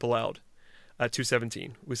lowest BABIP allowed at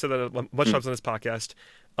 217. We said that a bunch of times on this podcast.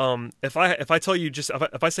 If I tell you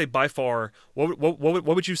if I say by far, what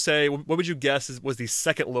would you say? What would you guess was the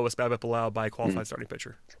second lowest BABIP allowed by a qualified starting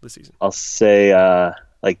pitcher this season? I'll say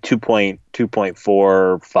like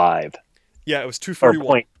 2.45. Yeah, it was Or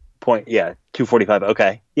 241. yeah, 245.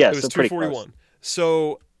 Okay, yeah, It was so pretty 241. close.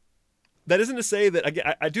 So that isn't to say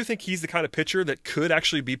that I do think he's the kind of pitcher that could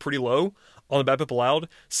actually be pretty low on the BABIP allowed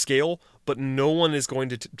scale, but no one is going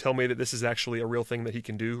to tell me that this is actually a real thing that he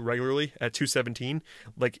can do regularly at 217.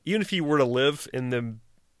 Like even if he were to live in the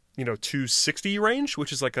 260 range,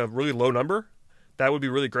 which is like a really low number, that would be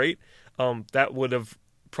really great. That would have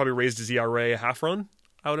probably raised his ERA a half run,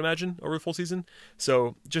 I would imagine, over the full season.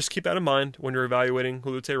 So just keep that in mind when you're evaluating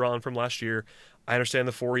Julio Teheran from last year. I understand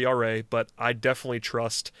the 4 ERA, but I definitely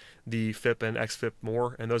trust the FIP and XFIP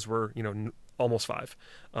more, and those were almost 5.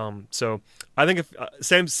 So I think if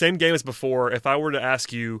same game as before, if I were to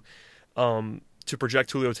ask you to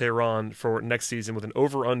project Julio Teheran for next season with an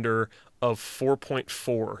over/under of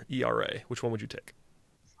 4.4 ERA, which one would you take?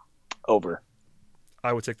 Over.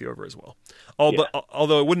 I would take the over as well. Yeah. But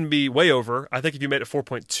although it wouldn't be way over, I think if you made it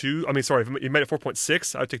 4.2, if you made it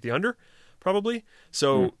 4.6, I would take the under, probably.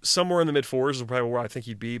 So somewhere in the mid fours is probably where I think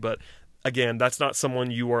he'd be. But again, that's not someone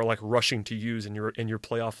you are like rushing to use in your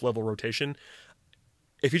playoff level rotation.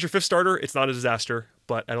 If he's your fifth starter, it's not a disaster.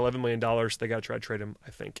 But at $11 million, they got to try to trade him, I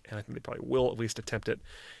think, and I think they probably will at least attempt it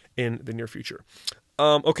in the near future.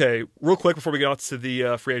 Okay, real quick before we get out to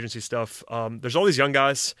the free agency stuff, there's all these young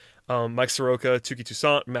guys. Mike Soroka, Tuki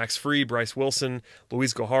Toussaint, Max Fried, Bryce Wilson,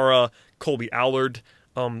 Luis Gohara, Colby Allard.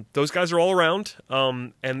 Those guys are all around.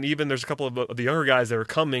 And even there's a couple of the younger guys that are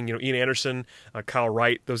coming, Ian Anderson, Kyle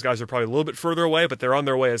Wright. Those guys are probably a little bit further away, but they're on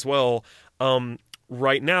their way as well.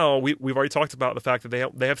 Right now, we've already talked about the fact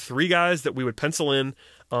that they have 3 guys that we would pencil in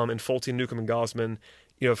Folty, Newcomb, and Gosman.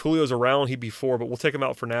 If Julio's around, he'd be 4, but we'll take him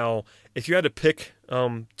out for now. If you had to pick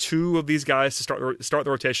 2 of these guys to start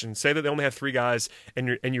the rotation, say that they only have 3 guys,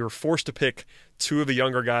 and you're forced to pick 2 of the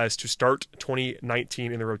younger guys to start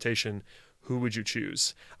 2019 in the rotation, who would you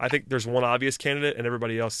choose? I think there's one obvious candidate, and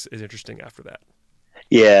everybody else is interesting after that.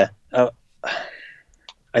 Yeah.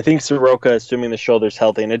 I think Soroka, assuming the shoulder's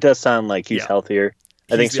healthy, and it does sound like he's healthier.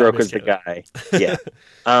 I think Soroka's the guy. Yeah.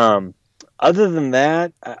 Other than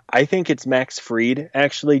that, I think it's Max Fried,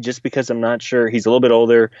 actually, just because I'm not sure. He's a little bit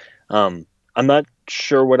older. I'm not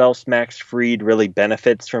sure what else Max Fried really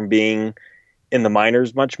benefits from being in the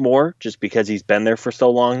minors much more, just because he's been there for so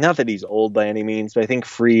long. Not that he's old by any means, but I think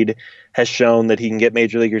Fried has shown that he can get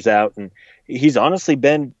major leaguers out, and he's honestly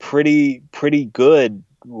been pretty good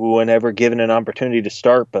whenever given an opportunity to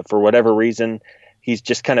start, but for whatever reason, he's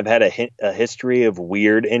just kind of had a history of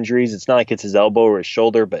weird injuries. It's not like it's his elbow or his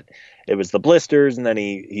shoulder, but it was the blisters, and then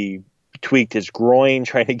he tweaked his groin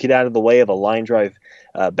trying to get out of the way of a line drive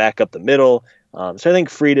back up the middle. So I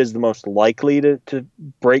think Fried is the most likely to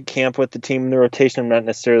break camp with the team in the rotation. I'm not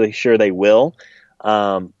necessarily sure they will.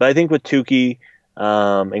 But I think with Tukey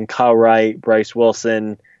and Kyle Wright, Bryce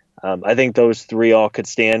Wilson, I think those 3 all could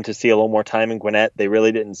stand to see a little more time in Gwinnett. They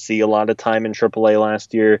really didn't see a lot of time in AAA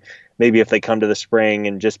last year. Maybe if they come to the spring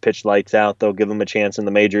and just pitch lights out, they'll give them a chance in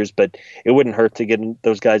the majors. But it wouldn't hurt to get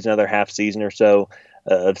those guys another half season or so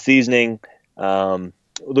of seasoning.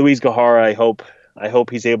 Luis Gohara, I hope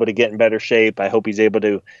he's able to get in better shape. I hope he's able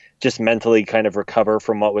to just mentally kind of recover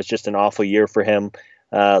from what was just an awful year for him.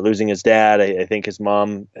 losing his dad. I think his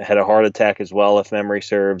mom had a heart attack as well, if memory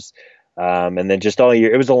serves. And then just all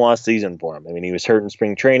year, it was a lost season for him. I mean, he was hurt in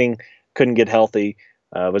spring training, couldn't get healthy,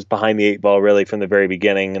 was behind the eight ball really from the very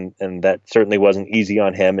beginning, and that certainly wasn't easy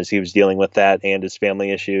on him as he was dealing with that and his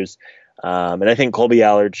family issues. And I think Colby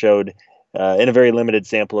Allard showed, in a very limited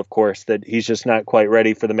sample, of course, that he's just not quite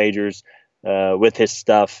ready for the majors with his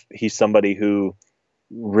stuff. He's somebody who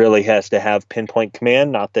really has to have pinpoint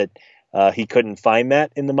command. Not that he couldn't find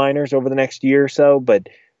that in the minors over the next year or so, but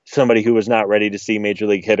somebody who was not ready to see major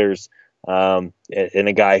league hitters, and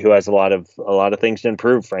a guy who has a lot of things to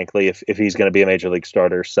improve, frankly, if he's going to be a major league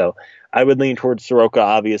starter. So I would lean towards Soroka,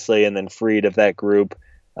 obviously, and then Fried of that group.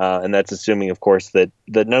 And that's assuming, of course, that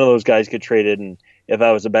none of those guys get traded. And if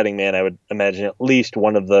I was a betting man, I would imagine at least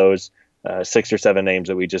one of those 6 or 7 names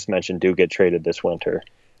that we just mentioned do get traded this winter.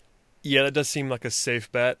 Yeah, that does seem like a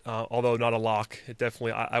safe bet, although not a lock. It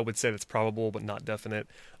definitely, I would say that's probable, but not definite.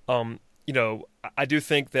 I do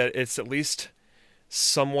think that it's at least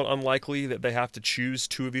somewhat unlikely that they have to choose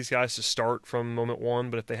 2 of these guys to start from moment 1.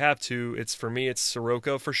 But if they have to, for me, it's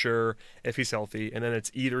Soroka for sure if he's healthy, and then it's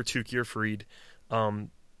either Tukey or Fried.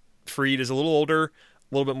 Fried is a little older,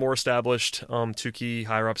 a little bit more established. Tukey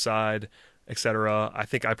higher upside, etc. I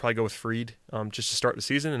think I'd probably go with Fried just to start the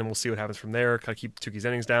season, and then we'll see what happens from there. Kind of keep Tukey's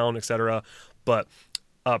innings down, etc. But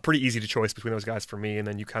pretty easy to choice between those guys for me, and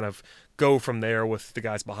then you kind of go from there with the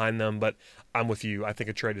guys behind them. But I'm with you. I think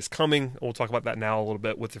a trade is coming. We'll talk about that now a little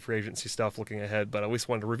bit with the free agency stuff looking ahead, but I at least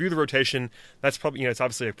wanted to review the rotation. That's probably, it's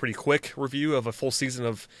obviously a pretty quick review of a full season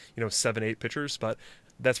of, 7-8 pitchers, but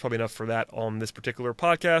that's probably enough for that on this particular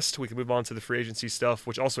podcast. We can move on to the free agency stuff,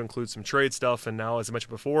 which also includes some trade stuff. And now, as I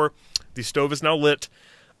mentioned before, the stove is now lit.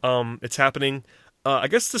 It's happening. I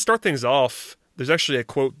guess to start things off, there's actually a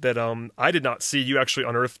quote that I did not see. You actually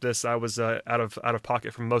unearthed this. I was out of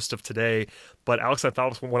pocket for most of today. But Alex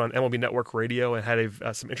Anthopoulos went on MLB Network Radio and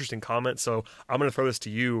had some interesting comments. So I'm going to throw this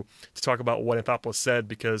to you to talk about what Anthopoulos said,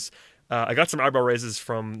 because I got some eyebrow raises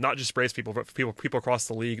from not just Braves people, but people across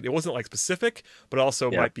the league. It wasn't specific, but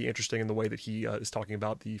also might be interesting in the way that he is talking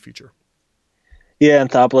about the future. Yeah,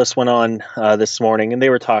 Anthopoulos went on this morning, and they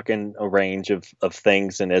were talking a range of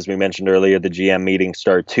things. And as we mentioned earlier, the GM meetings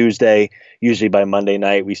start Tuesday. Usually by Monday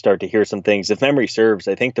night, we start to hear some things. If memory serves,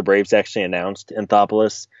 I think the Braves actually announced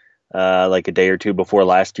Anthopoulos like a day or two before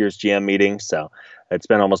last year's GM meeting. So it's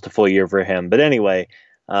been almost a full year for him. But anyway,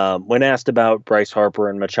 when asked about Bryce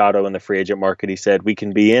Harper and Machado in the free agent market, he said, "We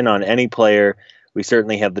can be in on any player. We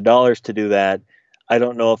certainly have the dollars to do that. I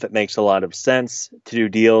don't know if it makes a lot of sense to do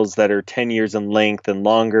deals that are 10 years in length and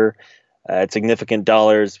longer at significant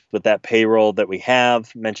dollars with that payroll that we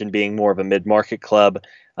have," mentioned being more of a mid-market club.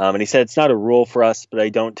 And he said, "It's not a rule for us, but I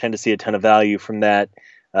don't tend to see a ton of value from that."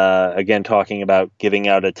 Again, talking about giving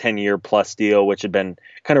out a 10-year plus deal, which had been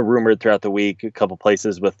kind of rumored throughout the week, a couple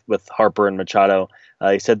places with Harper and Machado.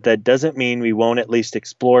 He said, "That doesn't mean we won't at least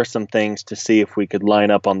explore some things to see if we could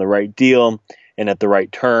line up on the right deal and at the right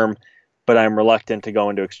term. But I'm reluctant to go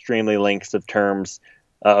into extremely lengths of terms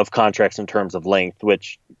of contracts in terms of length,"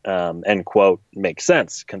 which, end quote, makes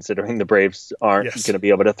sense considering the Braves aren't going to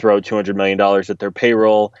be able to throw $200 million at their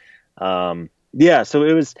payroll. So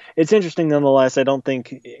it's interesting nonetheless. I don't think,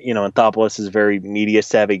 Anthopoulos is a very media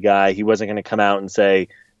savvy guy. He wasn't going to come out and say,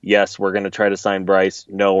 "Yes, we're going to try to sign Bryce.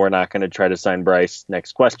 No, we're not going to try to sign Bryce.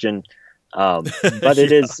 Next question." But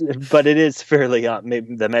it is fairly,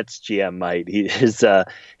 maybe the Mets GM might.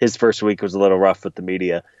 His first week was a little rough with the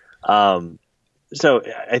media. So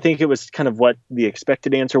I think it was kind of what the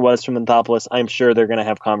expected answer was from Anthopoulos. I'm sure they're going to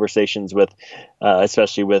have conversations with,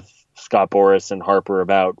 especially with Scott Boras and Harper,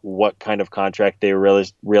 about what kind of contract they were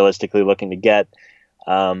realistically looking to get.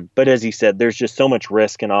 But as he said, there's just so much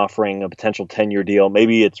risk in offering a potential 10-year deal.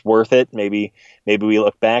 Maybe it's worth it. Maybe we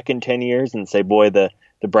look back in 10 years and say, boy, the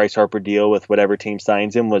Bryce Harper deal with whatever team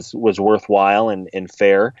signs him was worthwhile and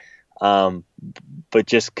fair. But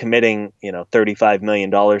just committing, $35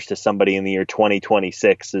 million to somebody in the year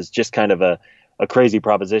 2026 is just kind of a crazy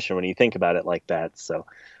proposition when you think about it like that. So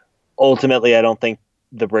ultimately, I don't think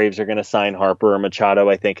the Braves are going to sign Harper or Machado.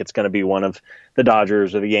 I think it's going to be one of the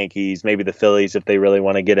Dodgers or the Yankees, maybe the Phillies if they really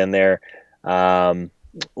want to get in there.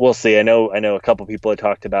 We'll see. I know a couple people had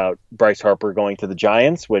talked about Bryce Harper going to the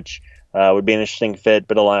Giants, which would be an interesting fit.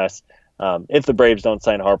 But alas, if the Braves don't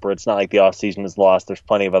sign Harper, it's not like the offseason is lost. There's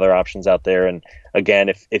plenty of other options out there. And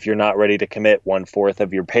again, if you're not ready to commit 1/4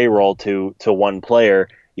 of your payroll to one player,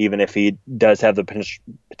 even if he does have the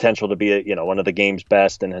potential to be one of the game's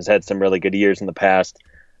best and has had some really good years in the past,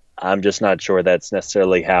 I'm just not sure that's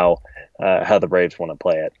necessarily how the Braves want to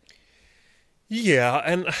play it. Yeah,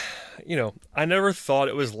 and I never thought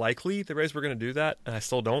it was likely the Rays were going to do that, and I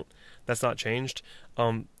still don't. That's not changed.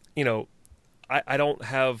 You know, I don't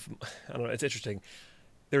have. I don't know. It's interesting.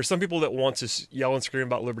 There are some people that want to yell and scream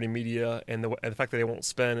about Liberty Media and the fact that they won't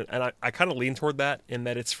spend, and I kind of lean toward that in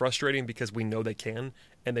that it's frustrating because we know they can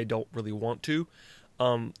and they don't really want to.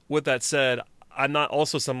 With that said, I'm not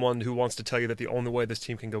also someone who wants to tell you that the only way this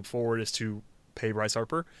team can go forward is to pay Bryce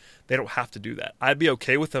Harper. They don't have to do that. I'd be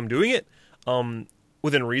okay with them doing it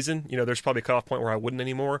within reason. There's probably a cutoff point where I wouldn't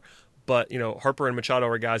anymore. But, Harper and Machado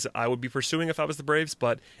are guys that I would be pursuing if I was the Braves.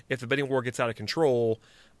 But if the bidding war gets out of control,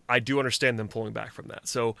 I do understand them pulling back from that.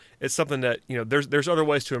 So it's something that, there's other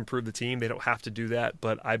ways to improve the team. They don't have to do that,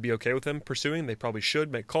 but I'd be okay with them pursuing. They probably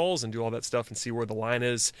should make calls and do all that stuff and see where the line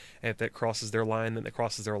is. And if that crosses their line, then it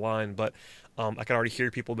crosses their line. But I can already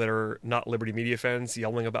hear people that are not Liberty Media fans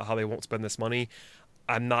yelling about how they won't spend this money.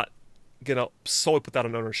 I'm not going to solely put that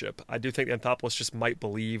on ownership. I do think Anthopoulos just might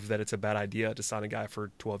believe that it's a bad idea to sign a guy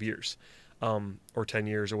for 12 years or 10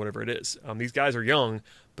 years or whatever it is. These guys are young,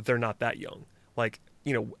 but they're not that young. Like,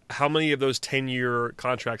 how many of those 10-year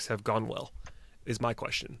contracts have gone well is my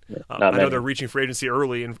question. I know they're reaching free agency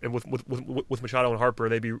early, and with Machado and Harper,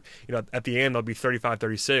 they'd be, at the end, they'll be 35,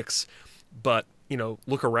 36. But,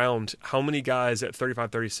 look around. How many guys at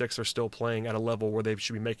 35, 36 are still playing at a level where they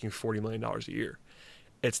should be making $40 million a year?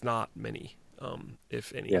 It's not many,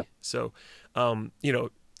 if any. Yeah. So,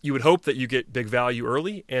 you would hope that you get big value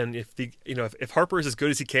early, and if Harper is as good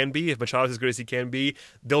as he can be, if Machado is as good as he can be,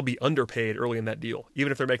 they'll be underpaid early in that deal.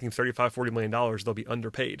 Even if they're making $35, $40 million, they'll be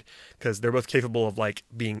underpaid because they're both capable of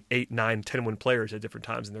being 8, 9, 10-win players at different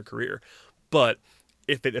times in their career. But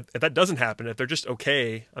if that doesn't happen, if they're just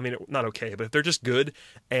okay, not okay, but if they're just good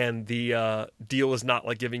and the deal is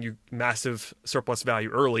not giving you massive surplus value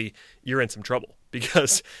early, you're in some trouble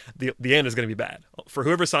because the end is going to be bad. For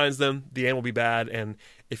whoever signs them, the end will be bad. And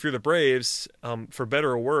if you're the Braves, for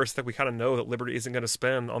better or worse, that we kind of know that Liberty isn't going to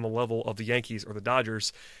spend on the level of the Yankees or the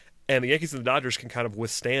Dodgers. And the Yankees and the Dodgers can kind of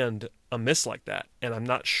withstand a miss like that. And I'm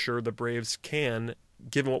not sure the Braves can,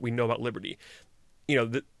 given what we know about Liberty.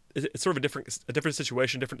 It's sort of a different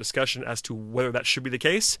situation, different discussion as to whether that should be the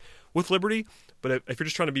case with Liberty. But if you're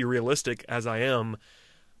just trying to be realistic, as I am,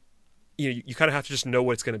 you kind of have to just know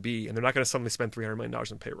what it's going to be, and they're not going to suddenly spend $300 million on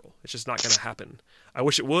payroll. It's just not going to happen. I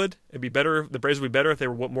wish it would. It'd be better. The Braves would be better if they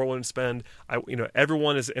were more willing to spend.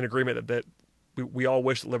 Everyone is in agreement that we all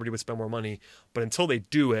wish that Liberty would spend more money, but until they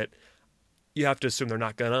do it, you have to assume they're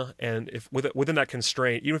not gonna. And if within that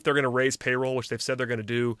constraint, even if they're going to raise payroll, which they've said they're going to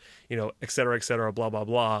do, et cetera, blah blah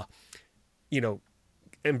blah,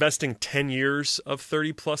 investing 10 years of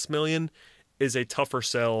 30 plus million is a tougher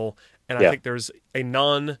sell, and I think there's a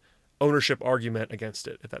non-ownership argument against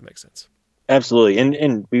it, if that makes sense. Absolutely.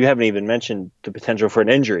 And we haven't even mentioned the potential for an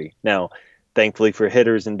injury. Now, thankfully for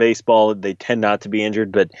hitters in baseball, they tend not to be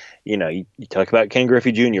injured. But, you talk about Ken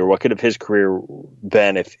Griffey Jr. What could have his career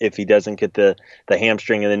been if he doesn't get the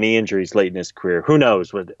hamstring and the knee injuries late in his career? Who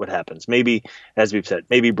knows what happens? Maybe, as we've said,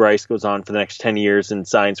 maybe Bryce goes on for the next 10 years and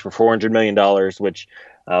signs for $400 million, which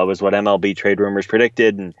was what MLB trade rumors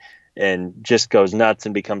predicted, and just goes nuts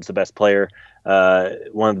and becomes the best player.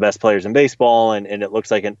 One of the best players in baseball, and it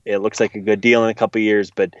looks like a good deal in a couple of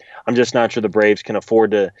years. But I'm just not sure the Braves can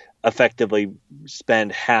afford to effectively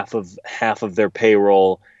spend half of their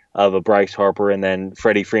payroll of a Bryce Harper and then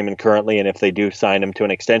Freddie Freeman currently. And if they do sign him to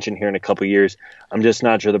an extension here in a couple of years, I'm just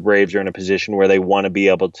not sure the Braves are in a position where they want to be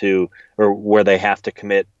able to, or where they have to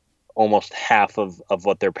commit almost half of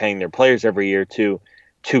what they're paying their players every year to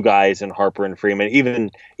two guys in Harper and Freeman,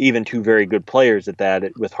 even two very good players at that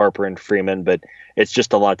with Harper and Freeman. But it's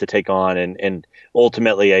just a lot to take on. And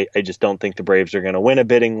ultimately, I just don't think the Braves are going to win a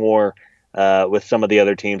bidding war with some of the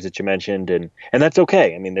other teams that you mentioned. And that's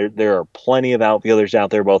okay. There are plenty of outfielders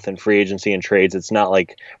out there, both in free agency and trades. It's not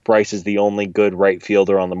like Bryce is the only good right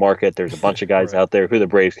fielder on the market. There's a bunch of guys right out there who the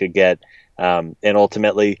Braves could get. And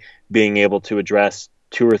ultimately being able to address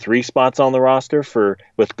 2 or 3 spots on the roster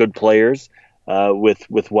with good players,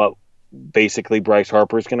 with what basically Bryce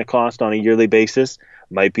Harper is going to cost on a yearly basis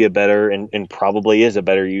might be a better and probably is a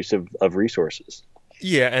better use of resources.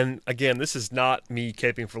 Yeah, and again, this is not me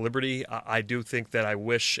caping for Liberty. I do think that I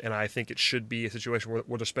wish, and I think it should be a situation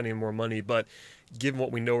where they're spending more money, but given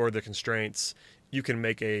what we know are the constraints, you can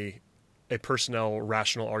make a personnel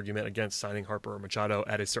rational argument against signing Harper or Machado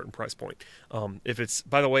at a certain price point. If it's,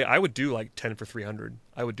 by the way, I would do 10 for 300.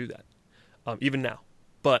 I would do that, even now.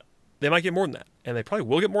 But they might get more than that, and they probably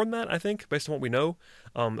will get more than that, I think, based on what we know.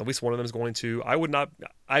 At least one of them is going to.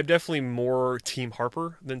 I'm definitely more Team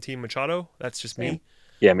Harper than Team Machado. That's just me.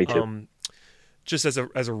 Yeah, me too. just as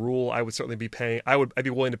a rule, I would certainly be paying. I'd be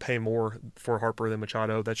willing to pay more for Harper than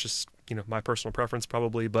Machado. That's just my personal preference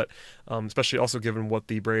probably, but especially also given what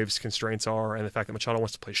the Braves' constraints are and the fact that Machado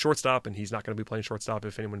wants to play shortstop and he's not going to be playing shortstop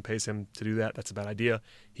if anyone pays him to do that. That's a bad idea.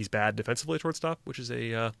 He's bad defensively at shortstop, which is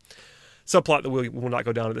a subplot that we will not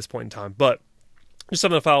go down at this point in time, but. Just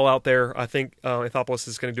something to follow out there. I think Anthopoulos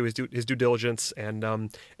is going to do his due diligence, and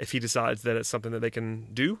if he decides that it's something that they can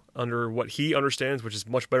do under what he understands, which is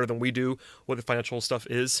much better than we do, what the financial stuff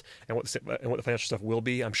is and what the financial stuff will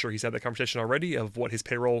be. I'm sure he's had that conversation already of what his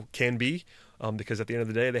payroll can be, because at the end of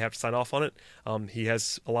the day, they have to sign off on it. He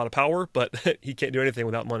has a lot of power, but he can't do anything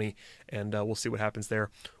without money, and we'll see what happens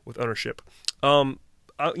there with ownership. A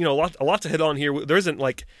lot to hit on here. There isn't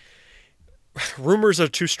like. Rumors are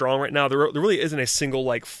too strong right now. There really isn't a single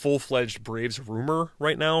like full-fledged Braves rumor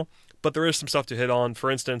right now, but there is some stuff to hit on.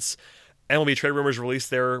 For instance, MLB Trade Rumors released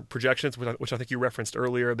their projections, which I think you referenced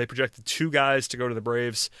earlier. They projected 2 guys to go to the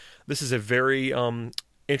Braves. This is a very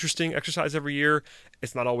interesting exercise every year.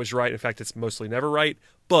 It's not always right. In fact, it's mostly never right,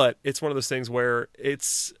 but it's one of those things where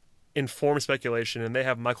it's informed speculation, and they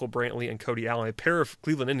have Michael Brantley and Cody Allen, a pair of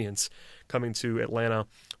Cleveland Indians, coming to Atlanta.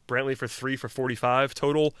 Brantley for 3 for 45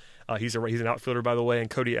 total. He's an outfielder, by the way, and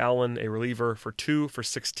Cody Allen, a reliever, for 2 for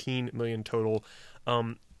 16 million total.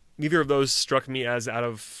 Neither of those struck me as out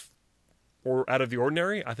of the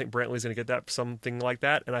ordinary. I think Brantley's going to get that something like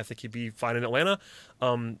that, and I think he'd be fine in Atlanta.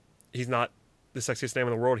 He's not the sexiest name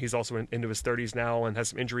in the world. He's also into his 30s now and has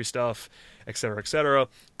some injury stuff, et cetera, et cetera.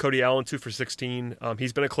 Cody Allen, 2 for 16.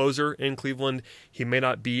 He's been a closer in Cleveland. He may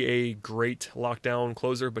not be a great lockdown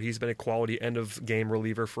closer, but he's been a quality end-of-game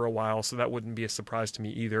reliever for a while, so that wouldn't be a surprise to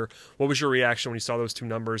me either. What was your reaction when you saw those 2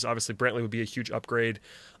 numbers? Obviously, Brantley would be a huge upgrade,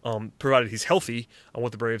 provided he's healthy, on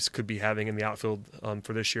what the Braves could be having in the outfield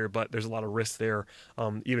for this year, but there's a lot of risk there,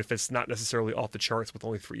 even if it's not necessarily off the charts with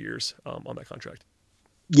only 3 years on that contract.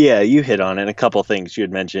 Yeah, you hit on it. A couple things you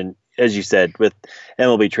had mentioned. As you said, with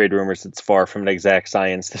MLB Trade Rumors, it's far from an exact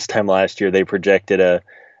science. This time last year, they projected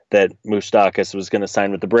that Moustakas was going to sign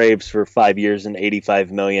with the Braves for 5 years and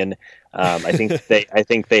 $85 million. I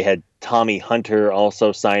think they had Tommy Hunter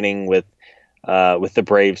also signing with the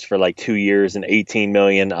Braves for like 2 years and $18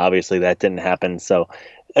 million. Obviously, that didn't happen. So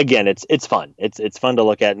again, it's fun. It's fun to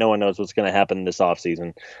look at. No one knows what's going to happen this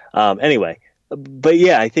offseason. Anyway, but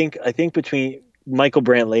yeah, I think between Michael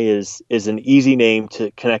Brantley is an easy name to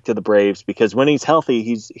connect to the Braves because when he's healthy,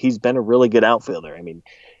 he's been a really good outfielder. I mean,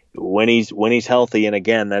 when he's healthy, and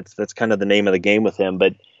again, that's kind of the name of the game with him.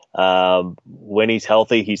 But when he's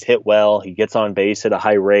healthy, he's hit well. He gets on base at a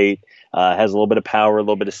high rate, has a little bit of power, a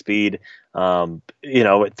little bit of speed. At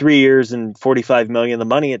 3 years and $45 million, the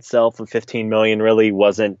money itself of $15 million really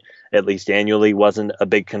wasn't, at least annually, wasn't a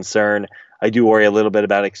big concern. I do worry a little bit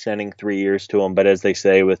about extending 3 years to him, but as they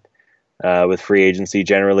say with free agency,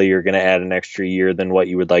 generally you're going to add an extra year than what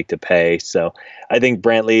you would like to pay. So I think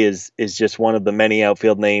Brantley is just one of the many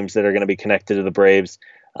outfield names that are going to be connected to the Braves.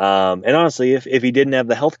 And honestly, if he didn't have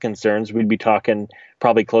the health concerns, we'd be talking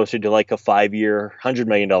probably closer to like a 5-year, $100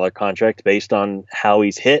 million contract based on how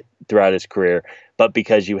he's hit throughout his career. But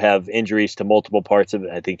because you have injuries to multiple parts of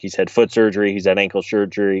it, I think he's had foot surgery, he's had ankle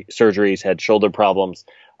surgery, he's had shoulder problems.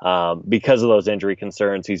 Because of those injury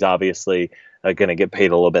concerns, he's obviously going to get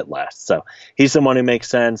paid a little bit less. So he's someone who makes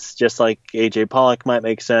sense, just like A.J. Pollock might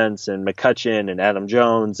make sense, and McCutchen and Adam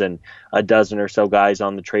Jones and a dozen or so guys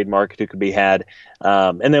on the trade market who could be had.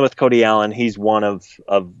 And then with Cody Allen, he's one of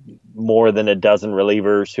more than a dozen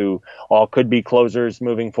relievers who all could be closers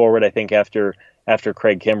moving forward. I think after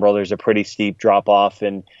Craig Kimbrell, there's a pretty steep drop off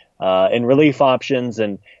in relief options.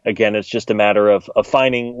 And again, it's just a matter of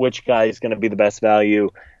finding which guy is going to be the best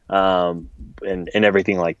value and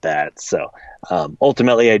everything like that. So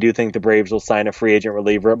ultimately, I do think the Braves will sign a free agent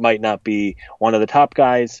reliever. It might not be one of the top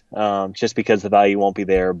guys just because the value won't be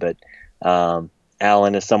there. But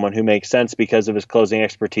Allen is someone who makes sense because of his closing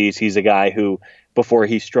expertise. He's a guy who, before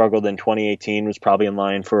he struggled in 2018, was probably in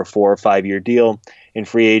line for a 4 or 5 year deal in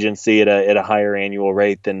free agency at a higher annual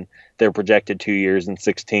rate than their projected 2 years and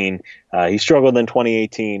 16. He struggled in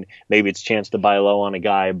 2018. Maybe it's a chance to buy low on a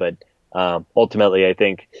guy, but ultimately, I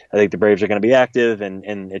think the Braves are going to be active, and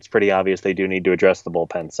it's pretty obvious they do need to address the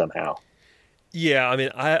bullpen somehow. Yeah, I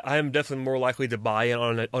mean, I am definitely more likely to buy in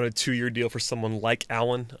on a 2-year deal for someone like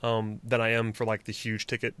Allen than I am for like the huge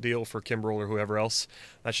ticket deal for Kimbrel or whoever else.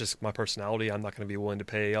 That's just my personality. I'm not going to be willing to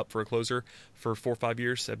pay up for a closer for 4 or 5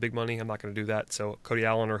 years at big money. I'm not going to do that. So Cody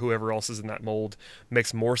Allen or whoever else is in that mold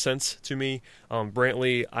makes more sense to me.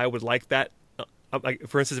 Brantley, I would like that like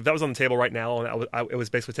for instance, if that was on the table right now and it was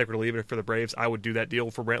basically take it or leave it for the Braves, I would do that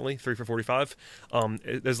deal for Brantley, 3 for 45.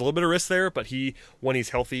 There's a little bit of risk there, but when he's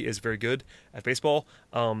healthy, is very good at baseball.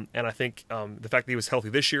 And I think the fact that he was healthy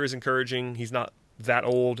this year is encouraging. He's not that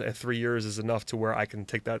old, and 3 years is enough to where I can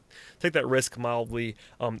take that risk mildly.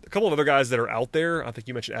 A couple of other guys that are out there, I think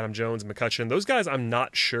you mentioned Adam Jones and McCutchen. Those guys, I'm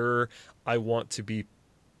not sure I want to be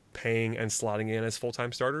paying and slotting in as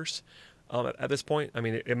full-time starters at this point. I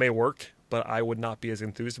mean, it may work, but I would not be as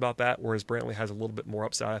enthused about that, whereas Brantley has a little bit more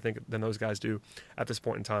upside, I think, than those guys do at this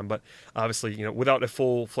point in time. But obviously, without a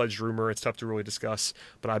full-fledged rumor, it's tough to really discuss,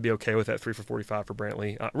 but I'd be okay with that 3 for 45 for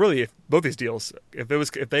Brantley. Really, if both these deals,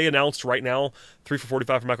 if they announced right now 3 for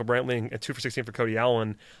 45 for Michael Brantley and 2 for 16 for Cody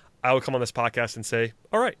Allen, I would come on this podcast and say,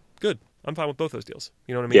 all right, good. I'm fine with both those deals.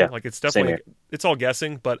 You know what I mean? Yeah, like, it's definitely, it's all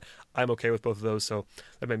guessing, but I'm okay with both of those, so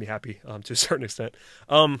that made me happy to a certain extent.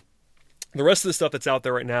 The rest of the stuff that's out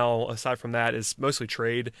there right now, aside from that, is mostly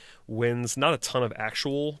trade wins. Not a ton of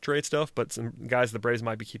actual trade stuff, but some guys the Braves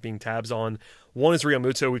might be keeping tabs on. One is Real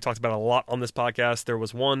Muto. We talked about a lot on this podcast. There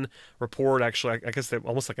was one report, actually, I guess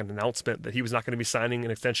almost like an announcement, that he was not going to be signing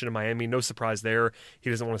an extension in Miami. No surprise there. He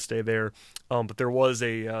doesn't want to stay there. But there was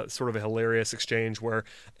a sort of a hilarious exchange where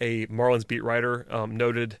a Marlins beat writer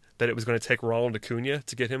noted that it was going to take Ronald Acuna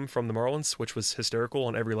to get him from the Marlins, which was hysterical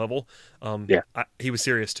on every level. He was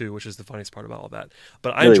serious too, which is the funniest part about all that.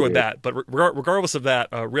 But I enjoyed that. But regardless of that,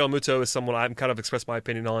 Real Muto is someone I've kind of expressed my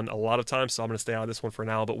opinion on a lot of times, so I'm going to stay out of this one for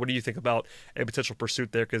now. But what do you think about a potential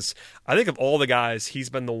pursuit there? Because I think of all the guys,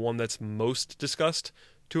 he's been the one that's most discussed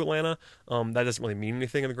to Atlanta. That doesn't really mean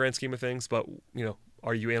anything in the grand scheme of things, but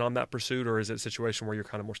are you in on that pursuit, or is it a situation where you're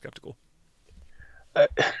kind of more skeptical?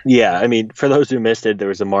 Yeah, I mean, for those who missed it, there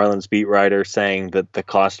was a Marlins beat writer saying that the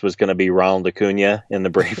cost was going to be Ronald Acuna, and the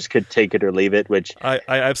Braves could take it or leave it. Which I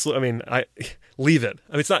absolutely, I leave it.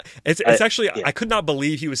 I mean, it's not. It's actually. Yeah. I could not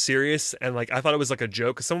believe he was serious, and like I thought it was like a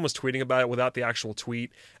joke because someone was tweeting about it without the actual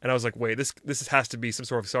tweet, and I was like, wait, this has to be some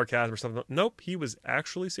sort of sarcasm or something. Nope, he was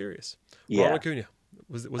actually serious. Yeah, Ronald Acuna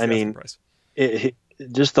was the asking price.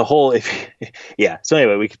 Just the whole so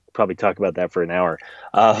anyway, we could probably talk about that for an hour.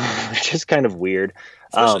 It's just kind of weird,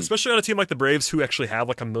 especially on a team like the Braves who actually have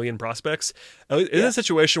like a million prospects. In a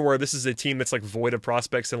situation where this is a team that's like void of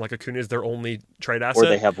prospects and like Acuna is their only trade asset, or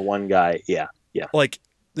they have one guy. Like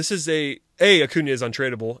this is Acuna is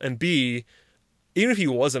untradeable, and B, even if he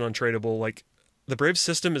wasn't untradeable, like the Braves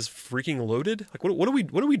system is freaking loaded. Like what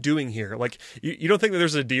are we doing here? Like you don't think that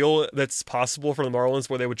there's a deal that's possible for the Marlins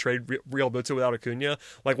where they would trade Real Muto without Acuna?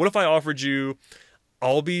 Like what if I offered you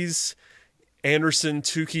Albies, Anderson,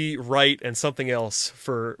 Tukey, Wright, and something else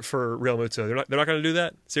for Real Muto? They're not going to do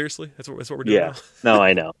that. Seriously, that's what we're doing. Yeah, now? No,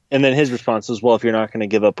 I know. And then his response was, well, if you're not going to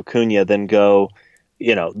give up Acuna, then go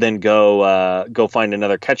find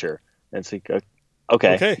another catcher. And it's like,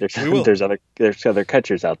 okay. There's other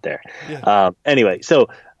catchers out there. Yeah. Anyway, so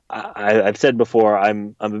I've said before,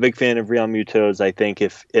 I'm a big fan of Real Mutos. I think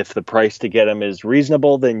if the price to get him is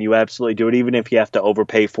reasonable, then you absolutely do it, even if you have to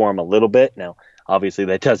overpay for him a little bit. Now, obviously,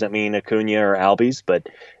 that doesn't mean Acuna or Albies, but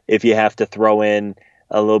if you have to throw in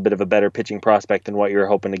a little bit of a better pitching prospect than what you're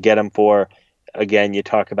hoping to get him for, again, you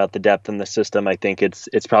talk about the depth in the system. I think it's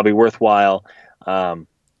probably worthwhile.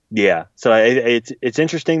 So it's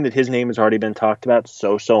interesting that his name has already been talked about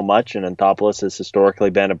so much, and Anthopoulos has historically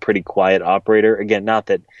been a pretty quiet operator. Again, not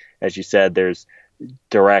that, as you said, there's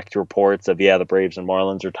direct reports of, the Braves and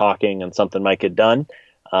Marlins are talking and something might get done.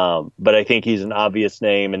 But I think he's an obvious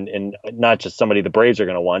name, and not just somebody the Braves are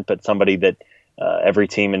going to want, but somebody that every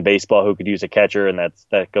team in baseball who could use a catcher, and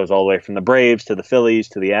that goes all the way from the Braves to the Phillies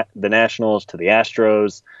to the Nationals to the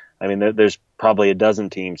Astros. I mean, there's probably a dozen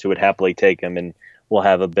teams who would happily take him, and we'll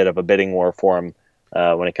have a bit of a bidding war for him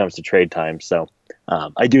when it comes to trade time. So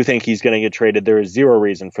I do think he's going to get traded. There is zero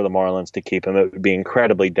reason for the Marlins to keep him. It would be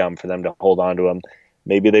incredibly dumb for them to hold on to him.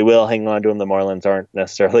 Maybe they will hang on to him. The Marlins aren't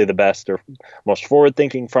necessarily the best or most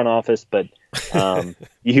forward-thinking front office, but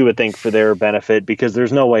you would think for their benefit, because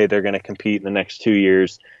there's no way they're going to compete in the next 2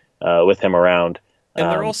 years with him around. And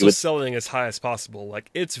they're also selling as high as possible. Like,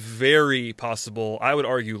 it's very possible, I would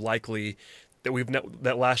argue likely,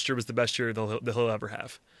 that last year was the best year he'll ever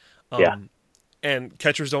have. And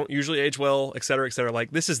catchers don't usually age well, et cetera, et cetera. Like,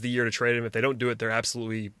 this is the year to trade him. If they don't do it, they're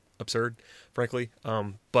absolutely absurd, frankly.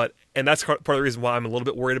 And that's part of the reason why I'm a little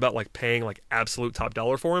bit worried about like paying like absolute top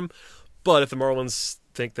dollar for him. But if the Marlins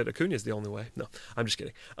think that Acuna is the only way, no, I'm just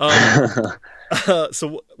kidding.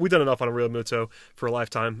 So we've done enough on a Real Muto for a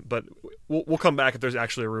lifetime, but we'll come back if there's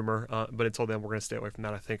actually a rumor. But until then, we're going to stay away from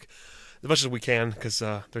that, I think, as much as we can, because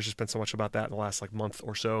there's just been so much about that in the last like month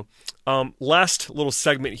or so. Last little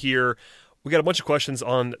segment here. we got a bunch of questions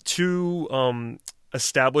on two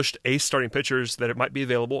established ace starting pitchers that it might be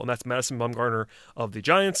available, and that's Madison Bumgarner of the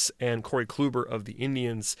Giants and Corey Kluber of the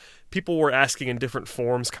Indians. People were asking in different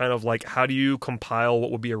forms, kind of like, how do you compile what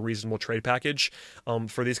would be a reasonable trade package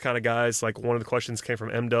for these kind of guys? Like, one of the questions came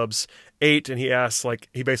from MDubs8, and he asked, like,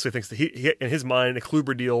 he basically thinks that he in his mind, a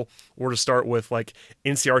Kluber deal were to start with, like,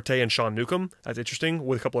 Inciarte and Sean Newcomb. That's interesting,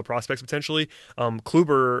 with a couple of prospects potentially.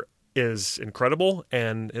 Kluber is incredible,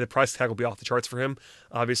 and the price tag will be off the charts for him,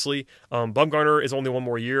 obviously. Bumgarner is only one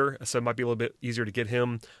more year, so it might be a little bit easier to get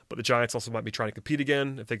him, but the Giants also might be trying to compete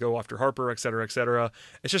again if they go after Harper, et cetera, et cetera.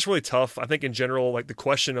 It's just really tough. I think in general, like, the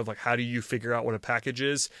question of, like, how do you figure out what a package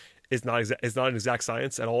is not an exact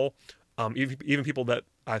science at all. Even people that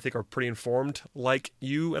I think are pretty informed, like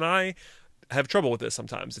you and I, have trouble with this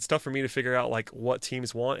sometimes. It's tough for me to figure out, like, what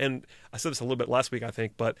teams want, and I said this a little bit last week, I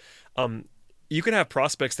think, but you can have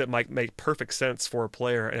prospects that might make perfect sense for a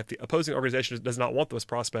player, and if the opposing organization does not want those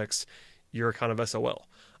prospects, you're kind of SOL.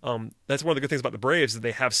 That's one of the good things about the Braves, is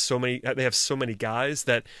they have so many guys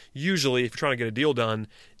that usually, if you're trying to get a deal done,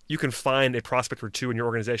 you can find a prospect or two in your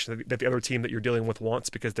organization that the other team that you're dealing with wants,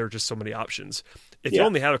 because there are just so many options. If you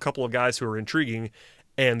only have a couple of guys who are intriguing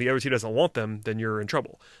and the other team doesn't want them, then you're in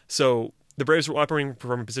trouble. So the Braves are operating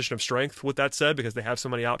from a position of strength, with that said, because they have so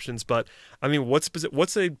many options. But I mean, what's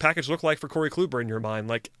a package look like for Corey Kluber in your mind?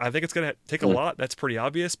 Like, I think it's going to take a lot. That's pretty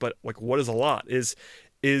obvious. But, like, what is a lot? Is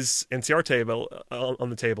Inciarte on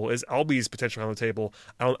the table? Is Albies potentially on the table?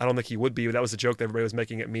 I don't think he would be. That was a joke that everybody was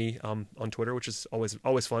making at me on Twitter, which is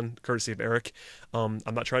always fun, courtesy of Eric. I'm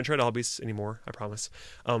not trying to trade Albies anymore, I promise.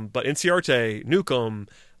 But Inciarte, Newcomb,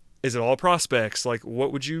 is it all prospects? Like,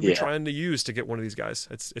 what would you be trying to use to get one of these guys?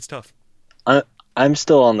 It's tough. I'm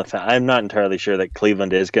still on the I'm not entirely sure that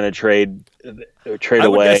Cleveland is going to trade I would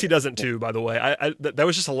away. guess he doesn't too. By the way, that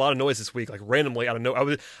was just a lot of noise this week, like randomly out of no. I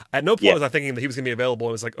was at no point was I thinking that he was going to be available.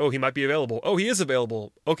 It was like, oh, he might be available. Oh, he is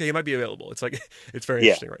available. Okay, he might be available. It's like it's very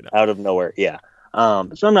interesting right now. Out of nowhere. Yeah.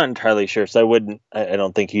 So I'm not entirely sure. So I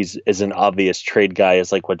don't think he's as an obvious trade guy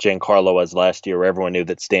as like what Giancarlo was last year, where everyone knew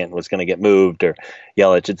that Stanton was going to get moved, or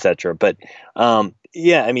Yelich, etc. But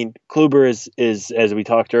yeah, I mean, Kluber is as we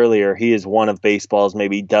talked earlier, he is one of baseball's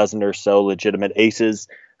maybe dozen or so legitimate aces.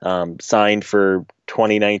 Signed for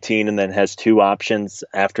 2019 and then has two options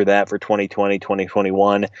after that for 2020,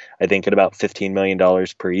 2021. I think at about $15 million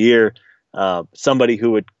per year. Somebody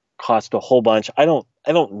who would cost a whole bunch. I don't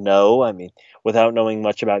know. I mean, without knowing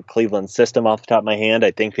much about Cleveland's system off the top of my hand,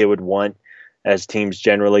 I think they would want, as teams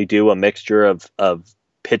generally do, a mixture of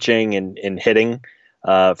pitching and hitting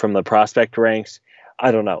from the prospect ranks. I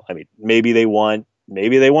don't know. I mean, maybe they want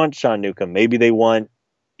Sean Newcomb. Maybe they want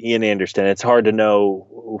Ian Anderson. It's hard to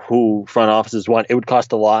know who front offices want. It would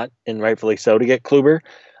cost a lot, and rightfully so, to get Kluber.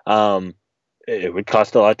 It would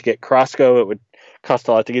cost a lot to get Crosco. It would cost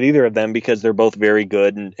a lot to get either of them, because they're both very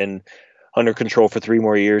good and under control for 3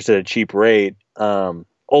 more years at a cheap rate.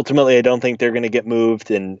 Ultimately, I don't think they're going to get moved.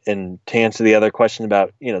 And to answer the other question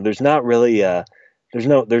about, there's not really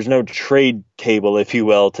there's no trade table, if you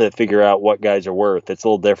will, to figure out what guys are worth. It's a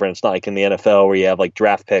little different. It's not like in the NFL where you have like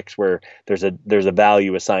draft picks where there's a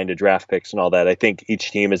value assigned to draft picks and all that. I think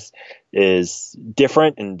each team is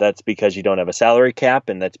different, and that's because you don't have a salary cap,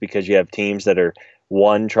 and that's because you have teams that are,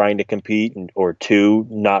 one, trying to compete, or two,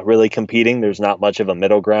 not really competing. There's not much of a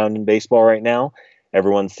middle ground in baseball right now.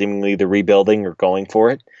 Everyone's seemingly either rebuilding or going for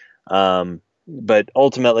it. But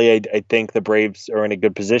ultimately, I think the Braves are in a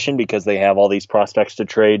good position because they have all these prospects to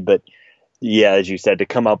trade. But yeah, as you said, to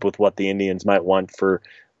come up with what the Indians might want for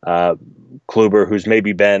Kluber, who's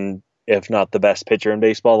maybe been, if not the best pitcher in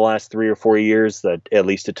baseball the last 3 or 4 years, that at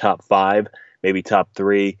least a top 5, maybe top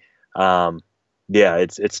 3. Yeah,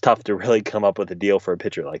 it's tough to really come up with a deal for a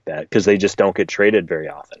pitcher like that, because they just don't get traded very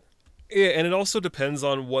often. Yeah, and it also depends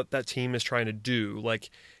on what that team is trying to do. Like,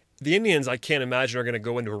 the Indians, I can't imagine are going to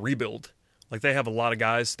go into a rebuild. Like, they have a lot of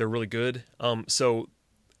guys. They're really good. So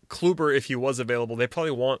Kluber, if he was available, they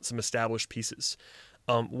probably want some established pieces.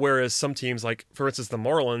 Whereas some teams, like, for instance, the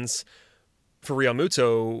Marlins, for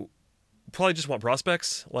Realmuto, probably just want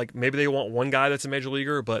prospects. Like, maybe they want one guy that's a major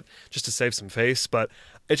leaguer, but just to save some face. But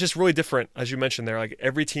it's just really different, as you mentioned there. Like,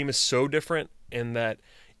 every team is so different in that,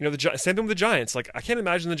 same thing with the Giants. Like, I can't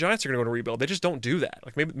imagine the Giants are going to go to rebuild. They just don't do that.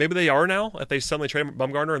 Like, maybe they are now, if they suddenly trade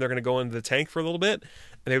Bumgarner and they're going to go into the tank for a little bit,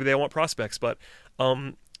 and maybe they want prospects. But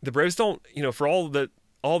the Braves don't, for all the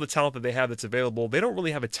talent that they have that's available, they don't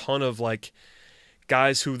really have a ton of, like,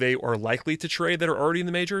 guys who they are likely to trade that are already in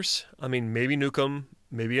the majors. I mean, maybe Newcomb,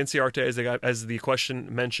 maybe Inciarte, as the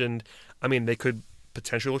question mentioned. I mean, they could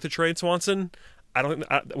potentially look to trade Swanson.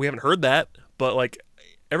 We haven't heard that, but, like,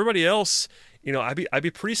 everybody else, I'd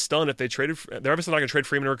be pretty stunned if they traded. They're obviously not going to trade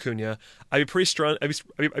Freeman or Acuna. I'd be pretty stunned. I'd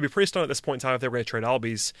be pretty stunned at this point in time if they were going to trade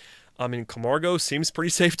Albies. I mean, Camargo seems pretty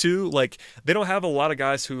safe too. Like, they don't have a lot of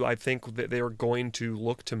guys who I think that they are going to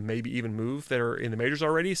look to maybe even move that are in the majors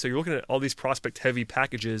already. So you're looking at all these prospect heavy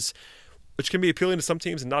packages, which can be appealing to some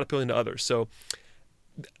teams and not appealing to others. So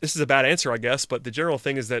this is a bad answer, I guess, but the general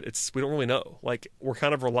thing is that we don't really know. Like, we're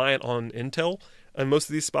kind of reliant on intel on most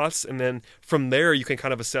of these spots, and then from there you can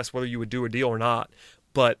kind of assess whether you would do a deal or not.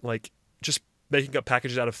 But like, just making up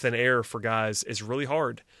packages out of thin air for guys is really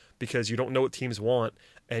hard because you don't know what teams want,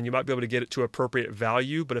 and you might be able to get it to appropriate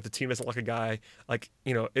value. But if the team doesn't like a guy, like,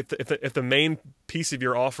 if the main piece of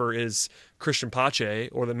your offer is Christian Pache,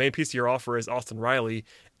 or the main piece of your offer is Austin Riley,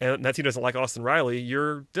 and that team doesn't like Austin Riley,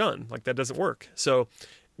 you're done. Like, that doesn't work. So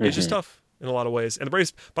it's just tough in a lot of ways. And the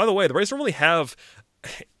Braves, by the way, don't really have.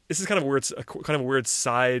 This is kind of a weird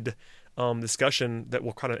side discussion that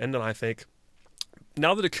will kind of end on, I think.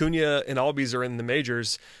 Now that Acuna and Albies are in the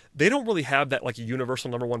majors, they don't really have that like universal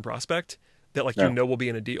number one prospect that will be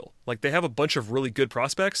in a deal. Like, they have a bunch of really good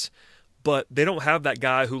prospects, but they don't have that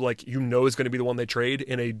guy who is going to be the one they trade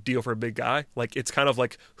in a deal for a big guy. Like, it's kind of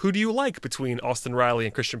like, who do you like between Austin Riley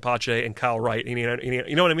and Christian Pache and Kyle Wright? You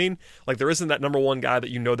know what I mean? Like, there isn't that number one guy that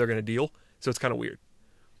they're going to deal. So it's kind of weird.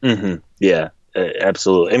 Mm-hmm. Yeah,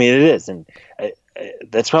 absolutely. I mean, it is, and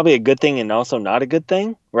that's probably a good thing and also not a good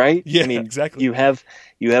thing, right? Yeah, I mean, exactly. You have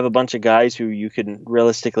a bunch of guys who you can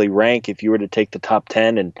realistically rank if you were to take the top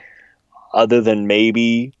 10, and other than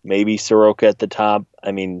maybe Soroka at the top,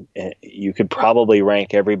 I mean, you could probably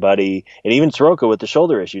rank everybody, and even Soroka with the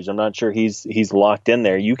shoulder issues, I'm not sure he's locked in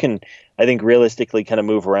there. You can, I think, realistically kind of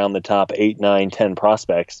move around the top 8, 9, 10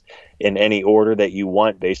 prospects in any order that you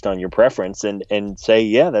want based on your preference, and say,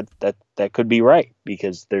 yeah, that could be right,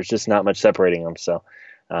 because there's just not much separating them. So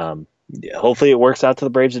hopefully it works out to the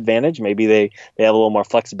Braves' advantage. Maybe they have a little more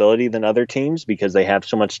flexibility than other teams because they have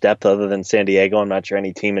so much depth other than San Diego. I'm not sure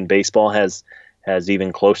any team in baseball has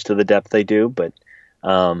even close to the depth they do, but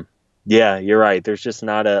yeah, you're right. There's just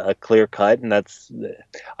not a clear cut, and that's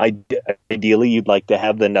ideally you'd like to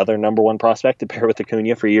have another number one prospect to pair with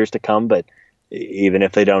Acuna for years to come. But even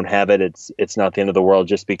if they don't have it, it's not the end of the world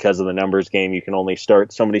just because of the numbers game. You can only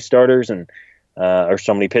start so many starters and or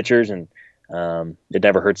so many pitchers, and it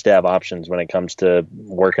never hurts to have options when it comes to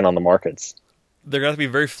working on the markets. They're going to have to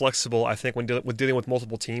be very flexible, I think, when dealing with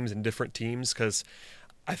multiple teams and different teams, because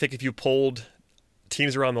I think if you polled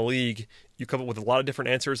teams around the league, you come up with a lot of different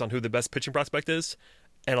answers on who the best pitching prospect is,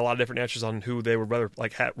 and a lot of different answers on who they would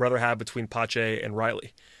rather have between Pache and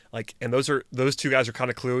Riley. Like, and those two guys are kind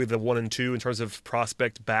of clearly the 1 and 2 in terms of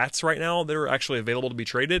prospect bats right now that are actually available to be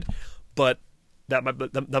traded, but that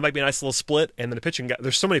might be a nice little split. And then the pitching guy,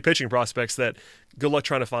 there's so many pitching prospects that good luck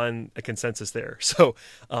trying to find a consensus there. So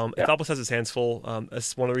if Alpes has his hands full,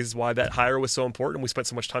 that's one of the reasons why that hire was so important. We spent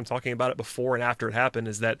so much time talking about it before and after it happened,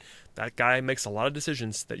 is that guy makes a lot of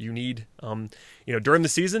decisions that you need. During the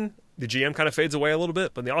season, the GM kind of fades away a little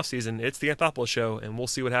bit, but in the offseason, it's the Anthopoulos show, and we'll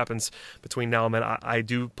see what happens between now and then. I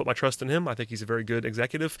do put my trust in him. I think he's a very good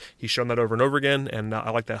executive. He's shown that over and over again, and I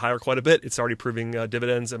like that hire quite a bit. It's already proving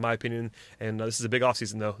dividends, in my opinion, and this is a big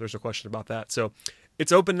offseason, though. There's no question about that. So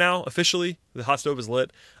it's open now, officially. The hot stove is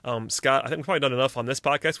lit. Scott, I think we've probably done enough on this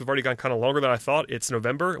podcast. We've already gone kind of longer than I thought. It's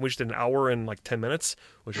November, and we just did an hour and 10 minutes,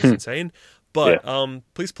 which is insane. But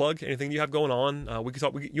please plug anything you have going on. We could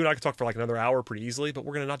talk. You and I could talk for another hour pretty easily, but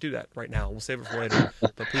we're going to not do that right now. We'll save it for later.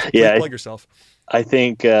 But please plug yourself. I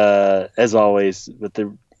think, as always, with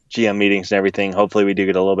the GM meetings and everything, hopefully we do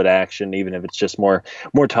get a little bit of action, even if it's just more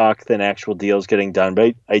talk than actual deals getting done.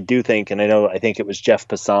 But I do think, and I think it was Jeff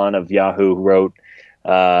Passan of Yahoo who wrote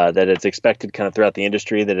that it's expected kind of throughout the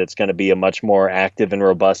industry that it's going to be a much more active and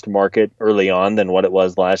robust market early on than what it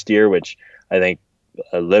was last year, which I think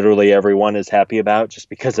literally everyone is happy about just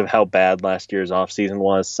because of how bad last year's offseason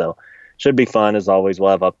was. So should be fun. As always,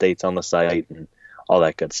 we'll have updates on the site and all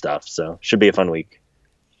that good stuff. So should be a fun week.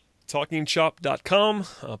 TalkingChop.com.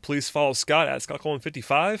 Please follow Scott at Scott Coleman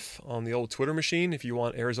 55 on the old Twitter machine if you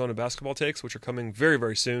want Arizona basketball takes, which are coming very,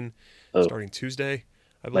 very soon, starting Tuesday,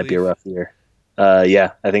 I believe. Might be a rough year.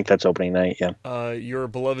 Yeah, I think that's opening night. Yeah. Your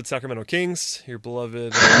beloved Sacramento Kings. Your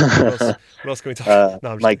beloved. What else can we talk about?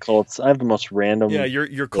 No, my Colts. I have the most random. Yeah,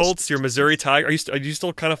 your Colts. Your Missouri Tigers. Are you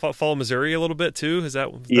still kind of follow Missouri a little bit too? Is that?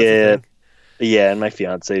 Yeah. Yeah, and my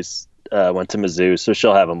fiance's went to Mizzou, so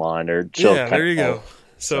she'll have them on, or she'll. Yeah, there you go.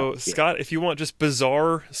 So Scott, if you want just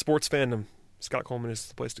bizarre sports fandom, Scott Coleman is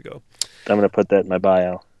the place to go. I'm going to put that in my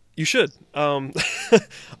bio. You should. All right.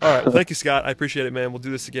 Well, thank you, Scott. I appreciate it, man. We'll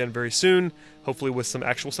do this again very soon. Hopefully with some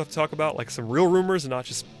actual stuff to talk about, like some real rumors and not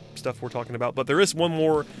just stuff we're talking about. But there is one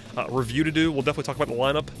more review to do. We'll definitely talk about the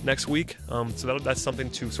lineup next week. So that's something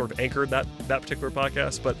to sort of anchor that particular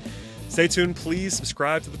podcast. But stay tuned. Please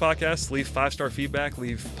subscribe to the podcast. Leave 5-star feedback.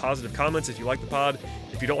 Leave positive comments if you like the pod.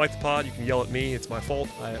 If you don't like the pod, you can yell at me. It's my fault.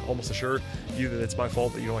 I almost assure you that it's my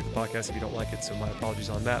fault that you don't like the podcast if you don't like it. So my apologies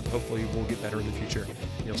on that. But hopefully we'll get better in the future.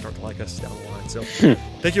 You'll start to like us down the line. So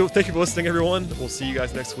thank you for listening, everyone. We'll see you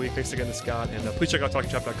guys next week. Thanks again to Scott. And please check out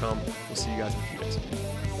TalkingChop.com. We'll see you guys in a few days.